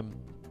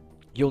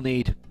 you'll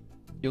need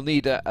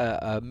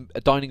a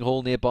dining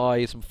hall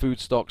nearby, some food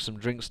stocks, some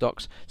drink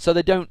stocks, so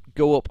they don't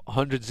go up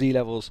 100 Z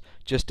levels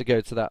just to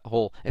go to that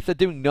hall. If they're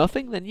doing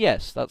nothing, then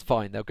yes, that's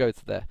fine. They'll go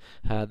to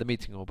the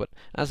meeting hall. But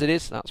as it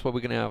is, that's where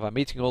we're going to have our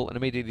meeting hall. And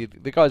immediately,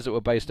 the guys that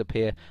were based up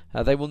here,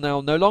 they will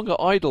now no longer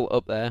idle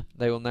up there.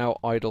 They will now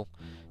idle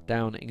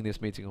down in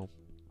this meeting hall.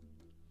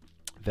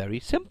 Very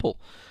simple.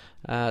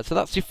 So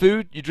that's your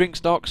food, your drink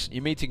stocks,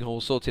 your meeting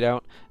hall sorted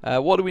out.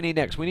 What do we need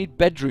next? We need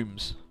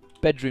bedrooms.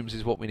 Bedrooms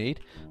is what we need.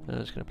 I'm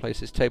just going to place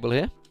this table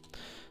here.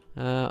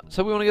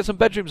 So we want to get some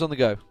bedrooms on the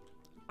go.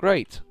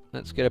 Great.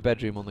 Let's get a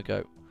bedroom on the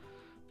go.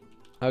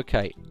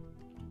 Okay.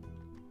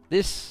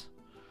 This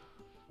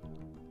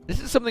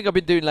is something I've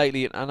been doing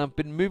lately, and I've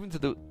been moving to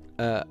the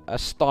a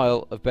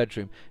style of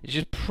bedroom. It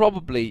just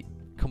probably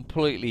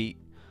completely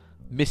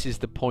misses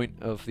the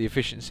point of the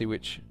efficiency,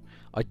 which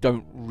I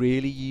don't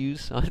really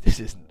use. This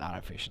isn't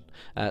that efficient,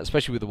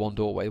 especially with the one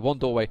doorway. One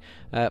doorway.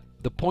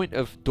 The point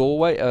of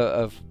doorway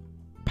of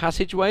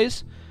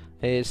passageways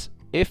is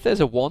if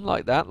there's a one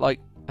like that, like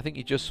I think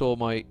you just saw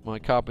my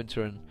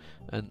carpenter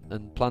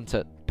and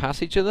planter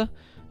pass each other.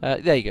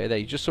 There you go. There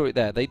you just saw it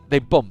there. They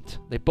bumped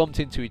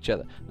into each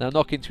other. Now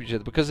knock into each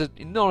other because there's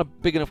not a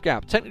big enough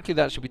gap. Technically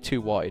that should be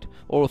 2 wide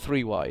or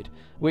 3 wide,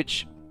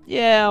 which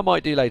yeah I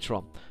might do later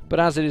on. But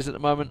as it is at the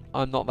moment,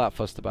 I'm not that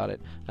fussed about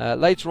it.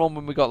 Later on,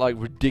 when we got like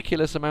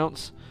ridiculous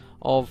amounts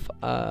of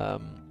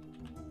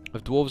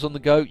dwarves on the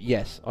go,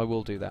 yes, I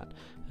will do that.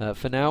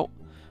 For now,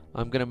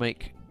 I'm going to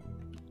make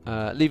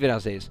leave it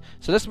as is.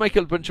 So let's make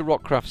a bunch of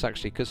rock crafts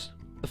actually, because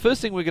the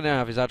first thing we're going to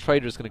have is our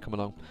trader is going to come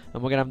along,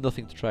 and we're going to have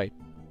nothing to trade.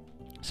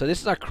 So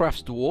this is our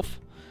crafts dwarf.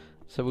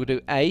 So we'll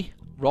do A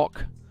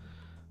rock,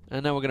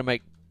 and now we're going to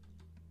make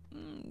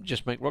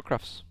just make rock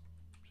crafts.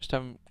 Just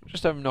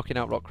have him knocking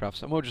out rock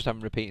crafts, and we'll just have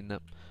him repeating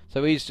that.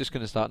 So he's just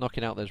going to start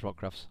knocking out those rock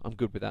crafts. I'm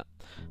good with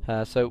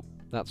that. So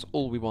that's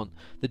all we want.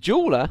 The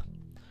jeweler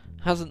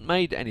hasn't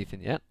made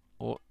anything yet,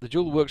 or the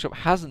jeweler workshop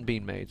hasn't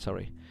been made.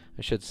 Sorry,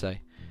 I should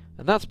say,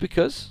 and that's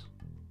because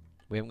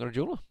we haven't got a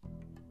jeweler.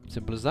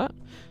 Simple as that.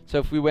 So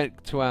if we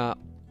went to our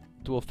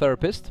dwarf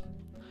therapist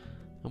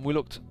and we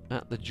looked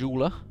at the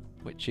jeweler,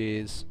 which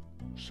is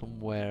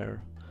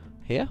somewhere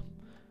here.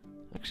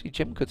 Actually,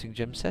 gem cutting,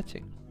 gem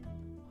setting.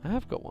 I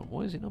have got one.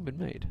 Why has it not been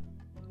made?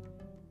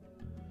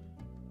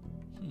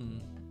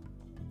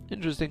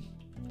 Interesting.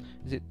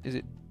 Is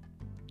it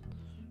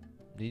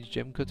needs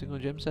gem cutting or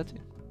gem setting?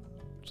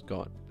 It's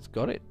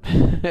got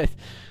it.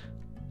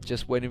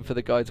 Just waiting for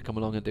the guy to come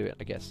along and do it,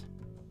 I guess.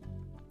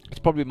 It's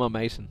probably my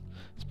mason.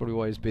 That's probably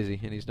why he's busy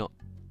and he's not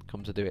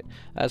come to do it.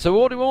 So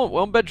what do we want? We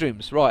want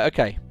bedrooms. Right,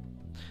 okay.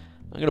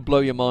 I'm going to blow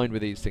your mind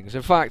with these things.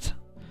 In fact,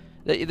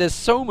 there's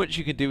so much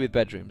you can do with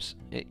bedrooms.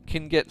 It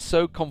can get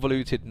so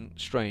convoluted and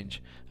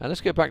strange.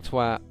 Let's go back to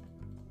our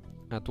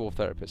dwarf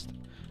therapist.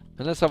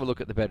 And let's have a look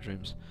at the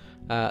bedrooms.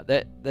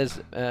 There's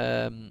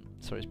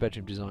sorry, it's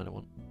bedroom design I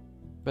want.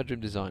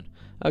 Bedroom design.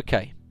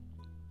 Okay.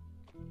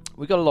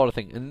 We got a lot of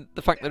things, and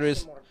the fact there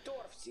is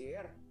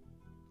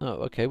Oh,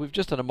 okay, we've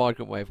just done a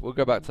migrant wave. We'll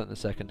go back to that in a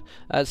second.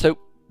 So,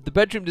 the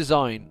bedroom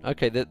design,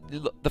 okay,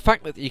 the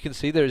fact that you can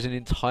see there is an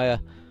entire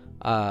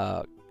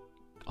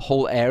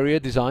whole area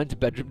designed to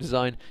bedroom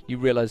design, you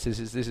realise this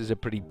is a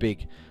pretty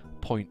big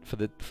point for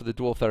the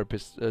Dwarf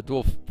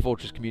Dwarf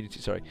Fortress community,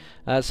 sorry.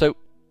 So,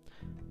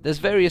 there's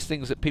various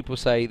things that people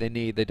say they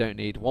need, they don't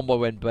need.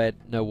 1x1 bed,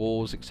 no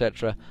walls,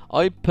 etc.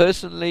 I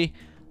personally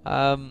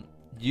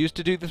used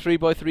to do the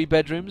 3x3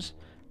 bedrooms.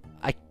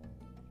 I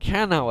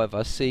can,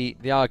 however, see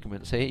the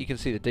arguments. Here you can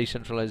see the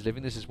decentralized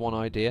living. This is one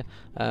idea.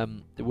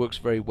 It works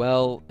very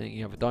well.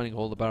 You have a dining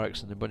hall, the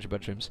barracks, and a bunch of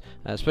bedrooms,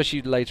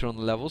 especially later on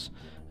the levels.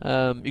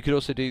 You could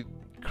also do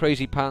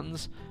crazy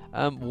patterns.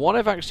 What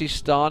I've actually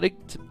started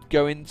to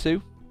go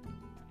into,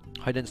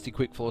 high density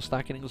quick floor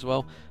stacking as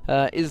well,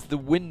 is the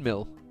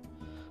windmill.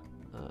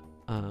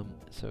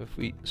 So if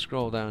we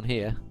scroll down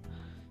here,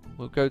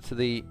 we'll go to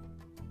the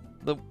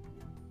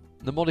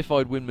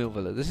modified windmill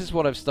villa. This is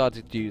what I've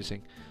started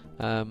using.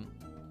 I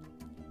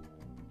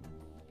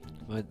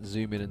might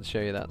zoom in and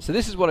show you that. So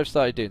this is what I've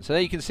started doing. So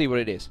there you can see what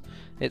it is.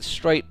 It's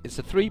straight. It's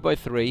a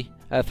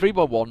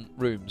 3x1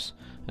 rooms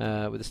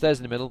with the stairs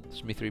in the middle.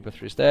 There's going to be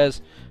 3x3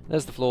 stairs.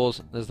 There's the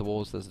floors. There's the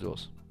walls. There's the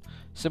doors.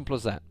 Simple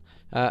as that.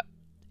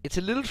 It's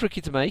a little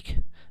tricky to make,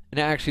 and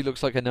it actually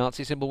looks like a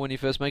Nazi symbol when you're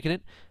first making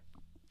it.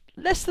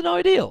 Less than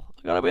ideal,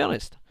 I gotta be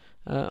honest.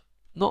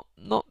 Not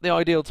the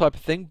ideal type of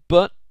thing,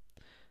 but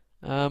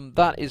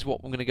that is what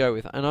I'm going to go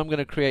with, and I'm going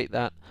to create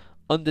that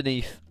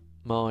underneath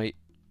my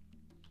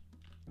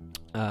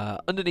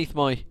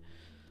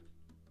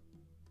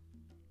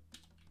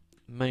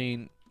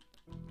main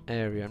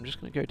area. I'm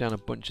just going to go down a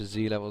bunch of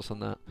Z levels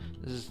on that.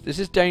 This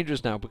is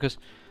dangerous now, because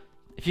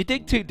if you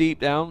dig too deep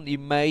down, you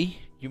may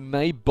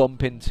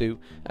bump into,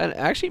 and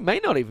actually may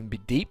not even be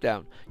deep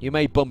down. You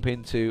may bump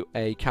into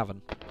a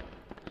cavern,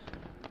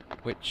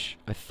 which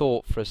I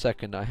thought for a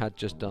second I had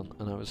just done,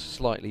 and I was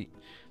slightly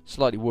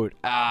worried.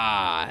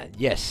 Ah,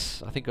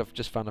 yes, I think I've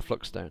just found a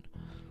flux stone.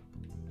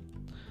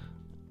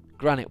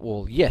 Granite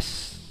wall,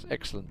 yes,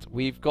 excellent.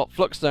 We've got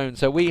flux stone,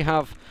 so we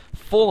have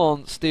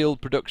full-on steel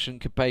production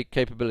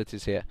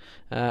capabilities here,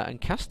 and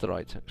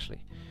casterite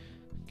actually,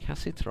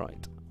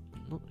 cassiterite.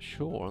 Not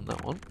sure on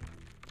that one.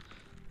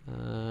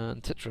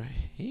 And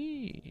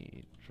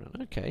tetrahedron,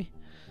 okay.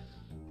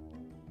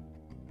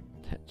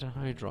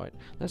 Tetrahydrite.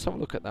 Let's have a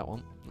look at that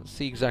one. Let's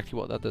see exactly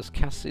what that does.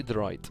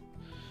 Cassiterite.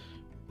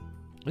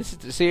 This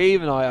is, see,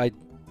 even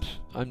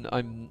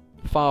I'm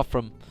far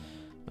from.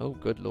 Oh,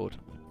 good lord!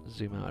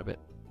 Zoom out a bit.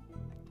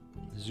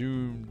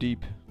 Zoom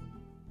deep.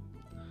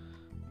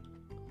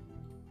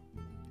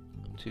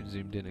 I'm too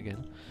zoomed in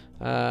again.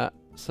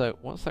 So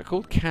what's that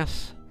called?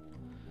 Cassiterite.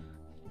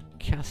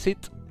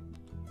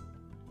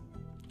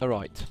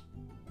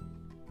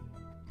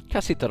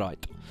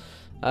 Cassiterite.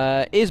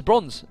 Is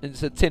bronze.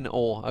 It's a tin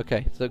ore.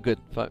 Okay, so good.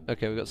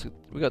 Okay,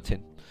 we got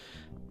tin.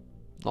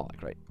 Not that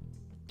great,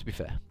 to be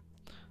fair.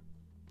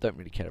 Don't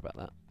really care about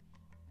that,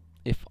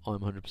 if I'm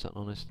 100%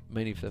 honest.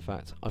 Mainly for the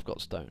fact I've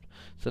got stone.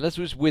 So let's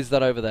just whiz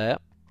that over there,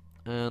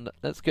 and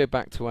let's go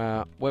back to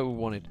our where we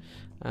wanted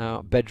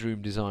our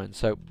bedroom design.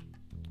 So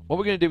what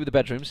we're going to do with the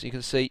bedrooms, you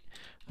can see.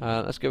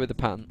 Let's go with the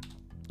pattern.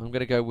 I'm going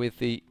to go with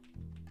the.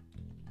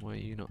 Why are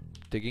you not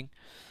digging?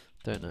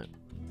 Don't know.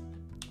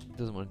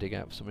 Doesn't want to dig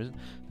out for some reason.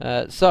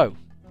 So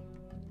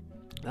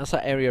that's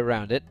that area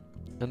around it,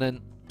 and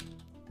then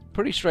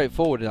pretty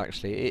straightforward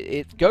actually.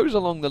 It goes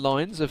along the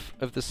lines of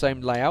the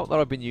same layout that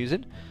I've been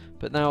using,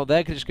 but now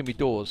they're just going to be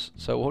doors.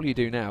 So all you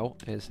do now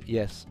is,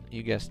 yes,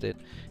 you guessed it,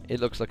 it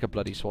looks like a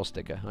bloody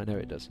swastika. I know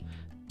it does.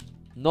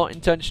 Not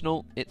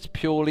intentional. It's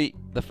purely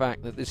the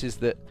fact that this is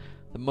the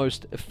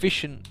most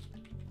efficient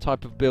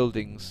type of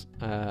buildings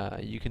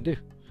you can do.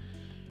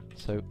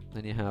 So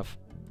then you have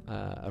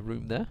a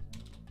room there.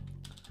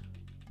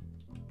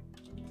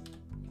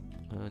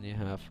 And you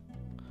have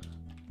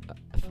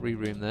a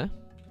 3-room there,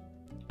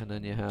 and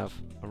then you have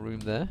a room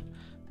there,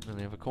 and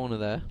you have a corner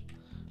there,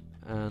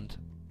 and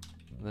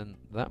then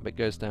that bit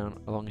goes down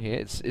along here.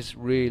 It's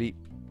really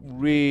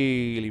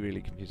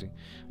confusing,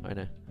 I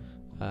know.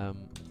 And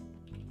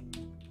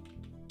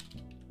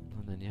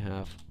then you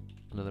have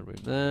another room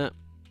there,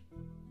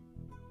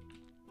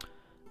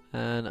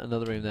 and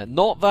another room there.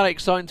 Not that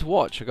exciting to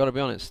watch, I gotta be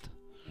honest.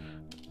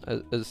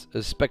 As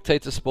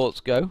spectator sports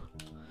go,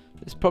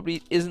 this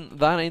probably isn't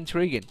that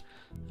intriguing,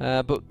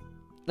 but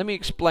let me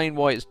explain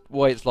why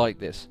it's like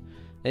this.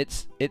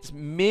 It's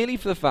merely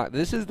for the fact that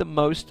this is the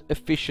most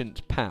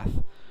efficient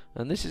path,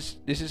 and this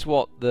is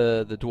what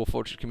the Dwarf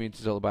Fortress community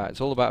is all about. It's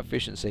all about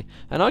efficiency,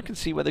 and I can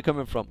see where they're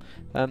coming from.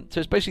 So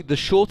it's basically the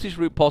shortest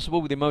route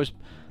possible with the most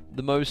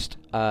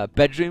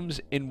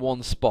bedrooms in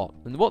one spot.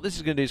 And what this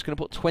is going to do is going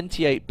to put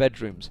 28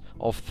 bedrooms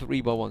of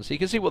 3x1. So you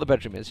can see what the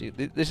bedroom is.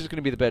 This is going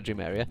to be the bedroom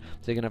area.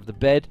 So you're going to have the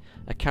bed,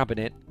 a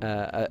cabinet,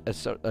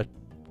 a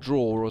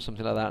drawer or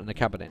something like that, and a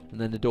cabinet,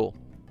 and then the door.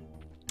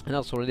 And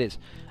that's what it is.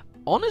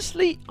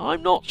 Honestly,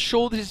 I'm not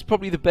sure this is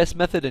probably the best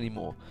method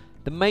anymore.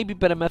 There may be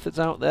better methods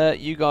out there.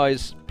 You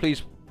guys,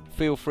 please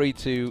feel free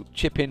to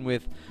chip in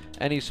with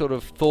any sort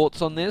of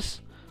thoughts on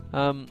this.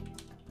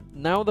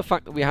 now the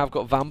fact that we have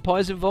got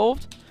vampires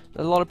involved,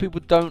 a lot of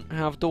people don't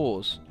have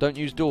doors, don't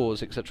use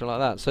doors, etc. like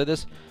that. So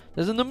there's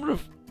a number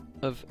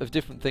of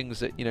different things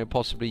that, you know,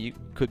 possibly you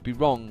could be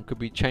wrong, could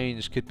be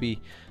changed, could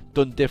be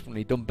done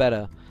differently, done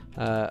better.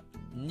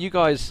 You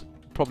guys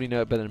probably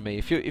know it better than me.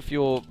 If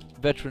you're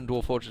veteran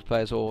Dwarf Fortress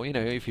players, or, you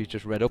know, if you've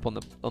just read up on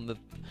the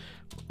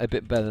a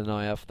bit better than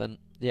I have, then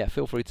yeah,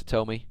 feel free to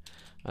tell me,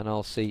 and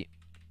I'll see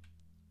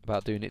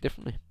about doing it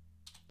differently.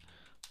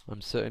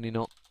 I'm certainly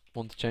not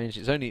one to change.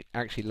 It's only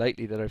actually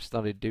lately that I've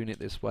started doing it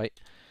this way.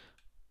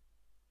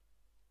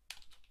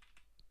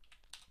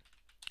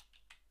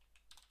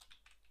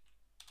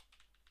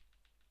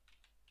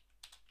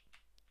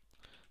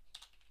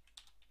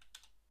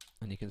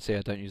 And you can see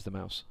I don't use the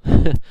mouse.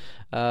 And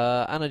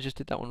I just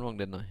did that one wrong,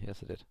 didn't I? Yes,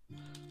 I did.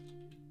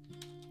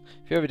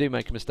 If you ever do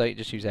make a mistake,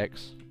 just use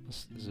X.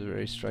 This is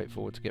very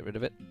straightforward to get rid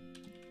of it.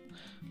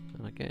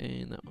 And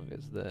again, that one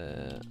goes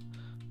there.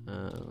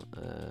 And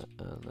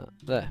that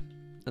there.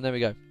 And there we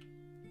go.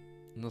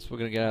 And that's what we're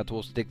going to get our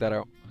dwarves to dig that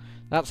out.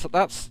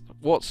 That's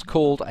what's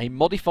called a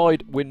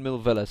modified windmill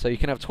villa. So you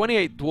can have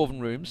 28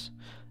 dwarven rooms.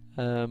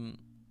 And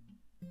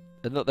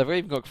look, they've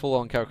even got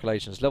full-on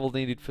calculations. Level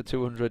needed for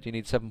 200, you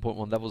need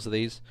 7.1 levels of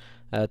these.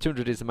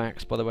 200 is the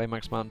max, by the way,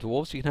 max amount of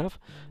dwarves you can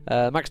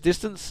have. Max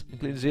distance,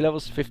 including Z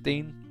levels,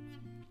 15.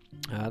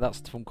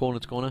 That's from corner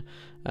to corner.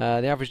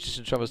 The average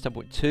distance travel is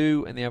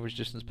 10.2, and the average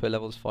distance per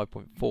level is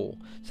 5.4.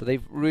 So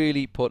they've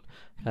really put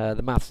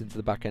the maths into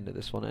the back end of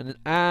this one,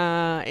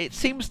 and it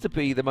seems to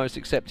be the most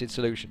accepted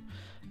solution.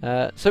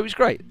 So it's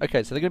great.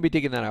 Okay, so they're going to be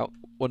digging that out.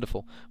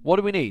 Wonderful. What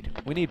do we need?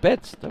 We need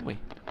beds, don't we?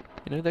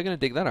 You know, they're going to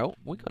dig that out.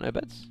 We've got no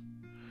beds.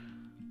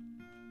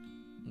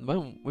 At the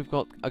moment, we've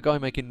got a guy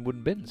making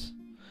wooden bins.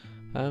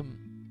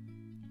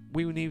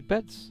 We need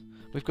beds.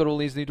 We've got all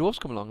these new dwarfs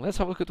coming along. Let's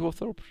have a look at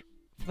Dwarf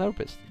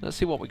Therapist. Let's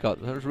see what we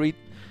got. Let's read.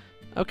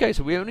 Okay,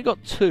 so we only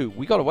got 2.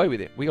 We got away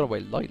with it. We got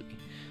away lightly.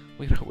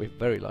 We got away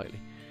very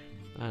lightly.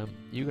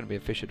 You're going to be a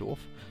fisher dwarf.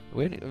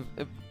 We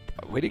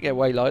didn't get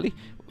away lightly.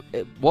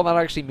 What that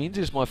actually means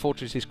is my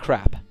fortress is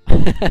crap.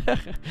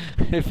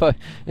 If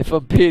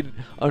I'm being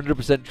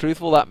 100%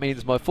 truthful, that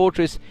means my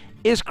fortress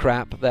is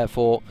crap.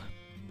 Therefore,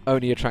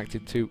 only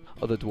attracted to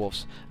other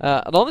dwarfs.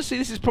 And honestly,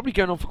 this is probably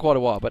going on for quite a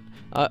while, but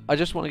I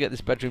just want to get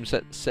this bedroom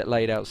set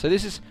laid out. So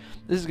this is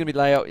going to be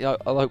layout.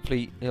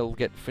 Hopefully it'll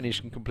get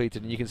finished and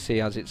completed, and you can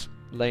see as it's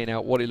laying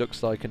out what it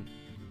looks like and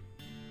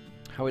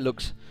how it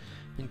looks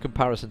in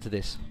comparison to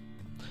this.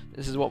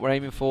 This is what we're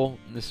aiming for,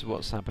 and this is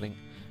what's happening.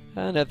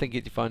 And I think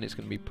you find it's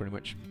going to be pretty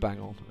much bang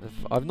on.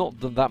 I've not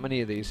done that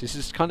many of these. This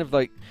is kind of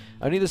like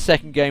only the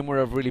second game where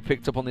I've really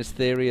picked up on this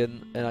theory,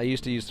 and I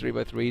used to use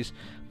 3x3s,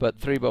 but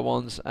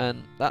 3x1s,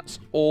 and that's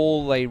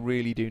all they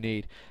really do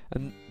need.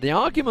 And the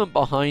argument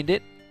behind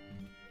it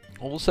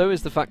also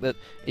is the fact that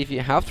if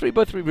you have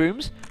 3x3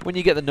 rooms, when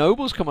you get the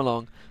nobles come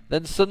along,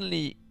 then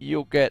suddenly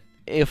you'll get,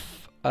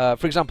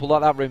 for example,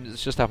 like that room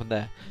that's just happened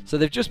there. So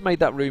they've just made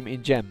that room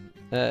in gem.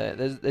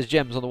 There's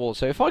gems on the wall.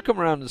 So if I come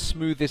around and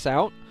smooth this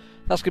out,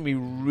 that's going to be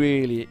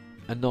really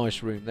a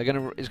nice room. It's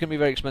going to be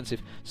very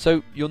expensive.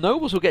 So your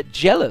nobles will get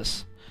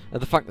jealous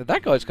of the fact that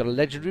that guy's got a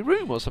legendary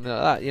room or something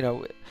like that. You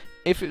know,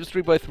 if it was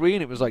 3x3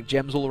 and it was like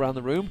gems all around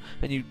the room,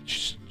 and you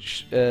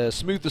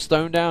smoothed the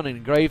stone down and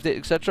engraved it,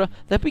 etc.,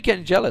 they'd be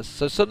getting jealous.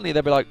 So suddenly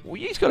they'd be like, well,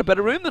 he's got a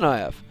better room than I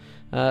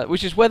have,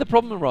 which is where the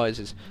problem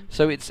arises.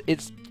 So it's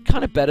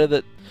kind of better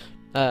that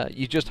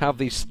you just have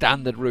these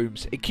standard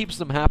rooms. It keeps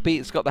them happy.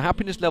 It's got the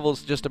happiness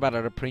levels just about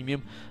at a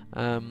premium.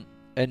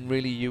 And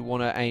really, you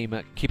want to aim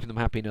at keeping them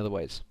happy in other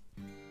ways.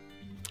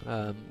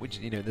 Which,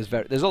 you know,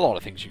 there's a lot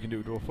of things you can do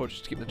with Dwarf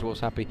Fortress to keep the dwarves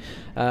happy.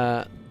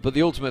 But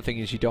the ultimate thing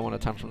is you don't want a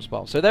tantrum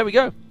spell. So there we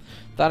go.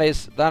 That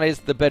is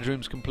the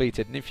bedrooms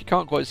completed. And if you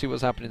can't quite see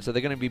what's happening, so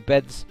they're going to be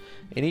beds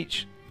in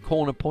each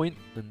corner point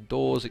and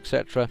doors,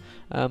 etc.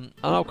 And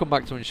I'll come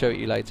back to and show it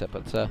you later.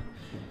 But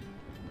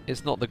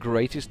it's not the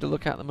greatest to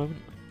look at the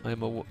moment.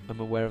 I'm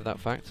aware of that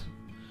fact.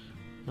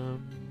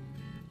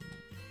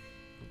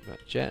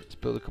 That jet. Let's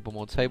build a couple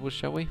more tables,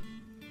 shall we?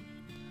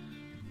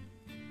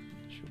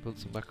 Should we build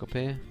some back up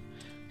here?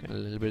 Get a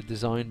little bit of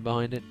design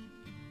behind it.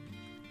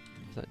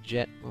 Is that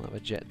jet? We'll have a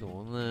jet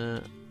door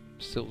there.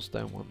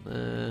 Siltstone one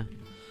there.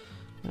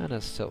 And a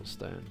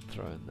siltstone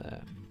thrown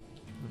there.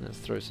 And let's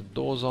throw some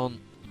doors on.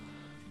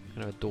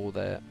 Gonna have a door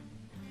there.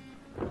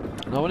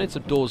 And I wanted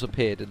some doors up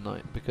here, didn't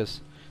I?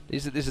 Because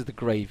this is the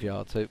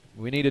graveyard. So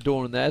we need a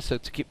door in there, so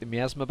to keep the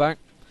miasma back.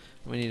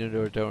 We need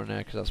a door in there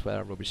because that's where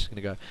our rubbish is going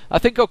to go. I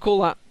think I'll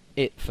call that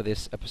it for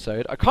this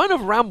episode. I kind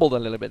of rambled a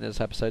little bit in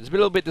this episode. It's been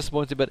a little bit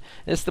disappointing, but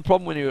it's the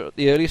problem when you're at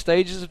the early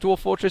stages of Dwarf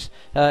Fortress.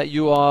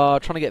 You are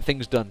trying to get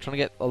things done, trying to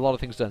get a lot of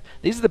things done.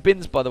 These are the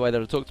bins, by the way,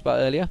 that I talked about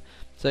earlier.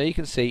 So you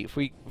can see, if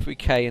we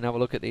K and have a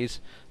look at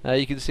these,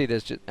 you can see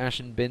there's just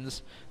ashen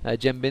bins,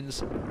 gem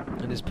bins,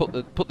 and it's put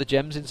the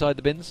gems inside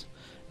the bins.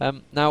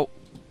 Now,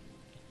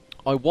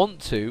 I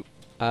want to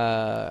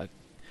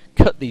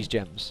cut these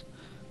gems,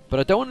 but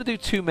I don't want to do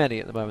too many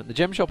at the moment. The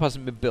gem shop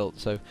hasn't been built,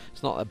 so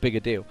it's not a big a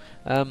deal.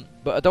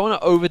 But I don't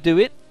want to overdo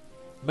it,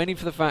 mainly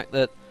for the fact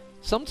that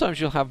sometimes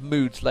you'll have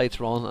moods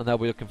later on and they'll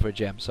be looking for a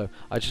gem, so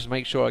I just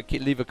make sure I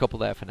leave a couple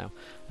there for now.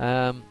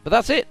 But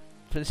that's it.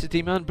 This is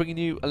Deman bringing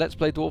you a Let's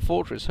Play Dwarf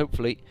Fortress.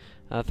 Hopefully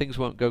things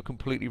won't go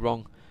completely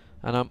wrong,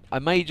 and I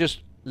may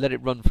just let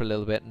it run for a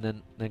little bit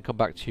and then come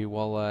back to you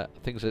while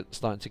things are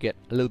starting to get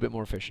a little bit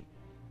more efficient.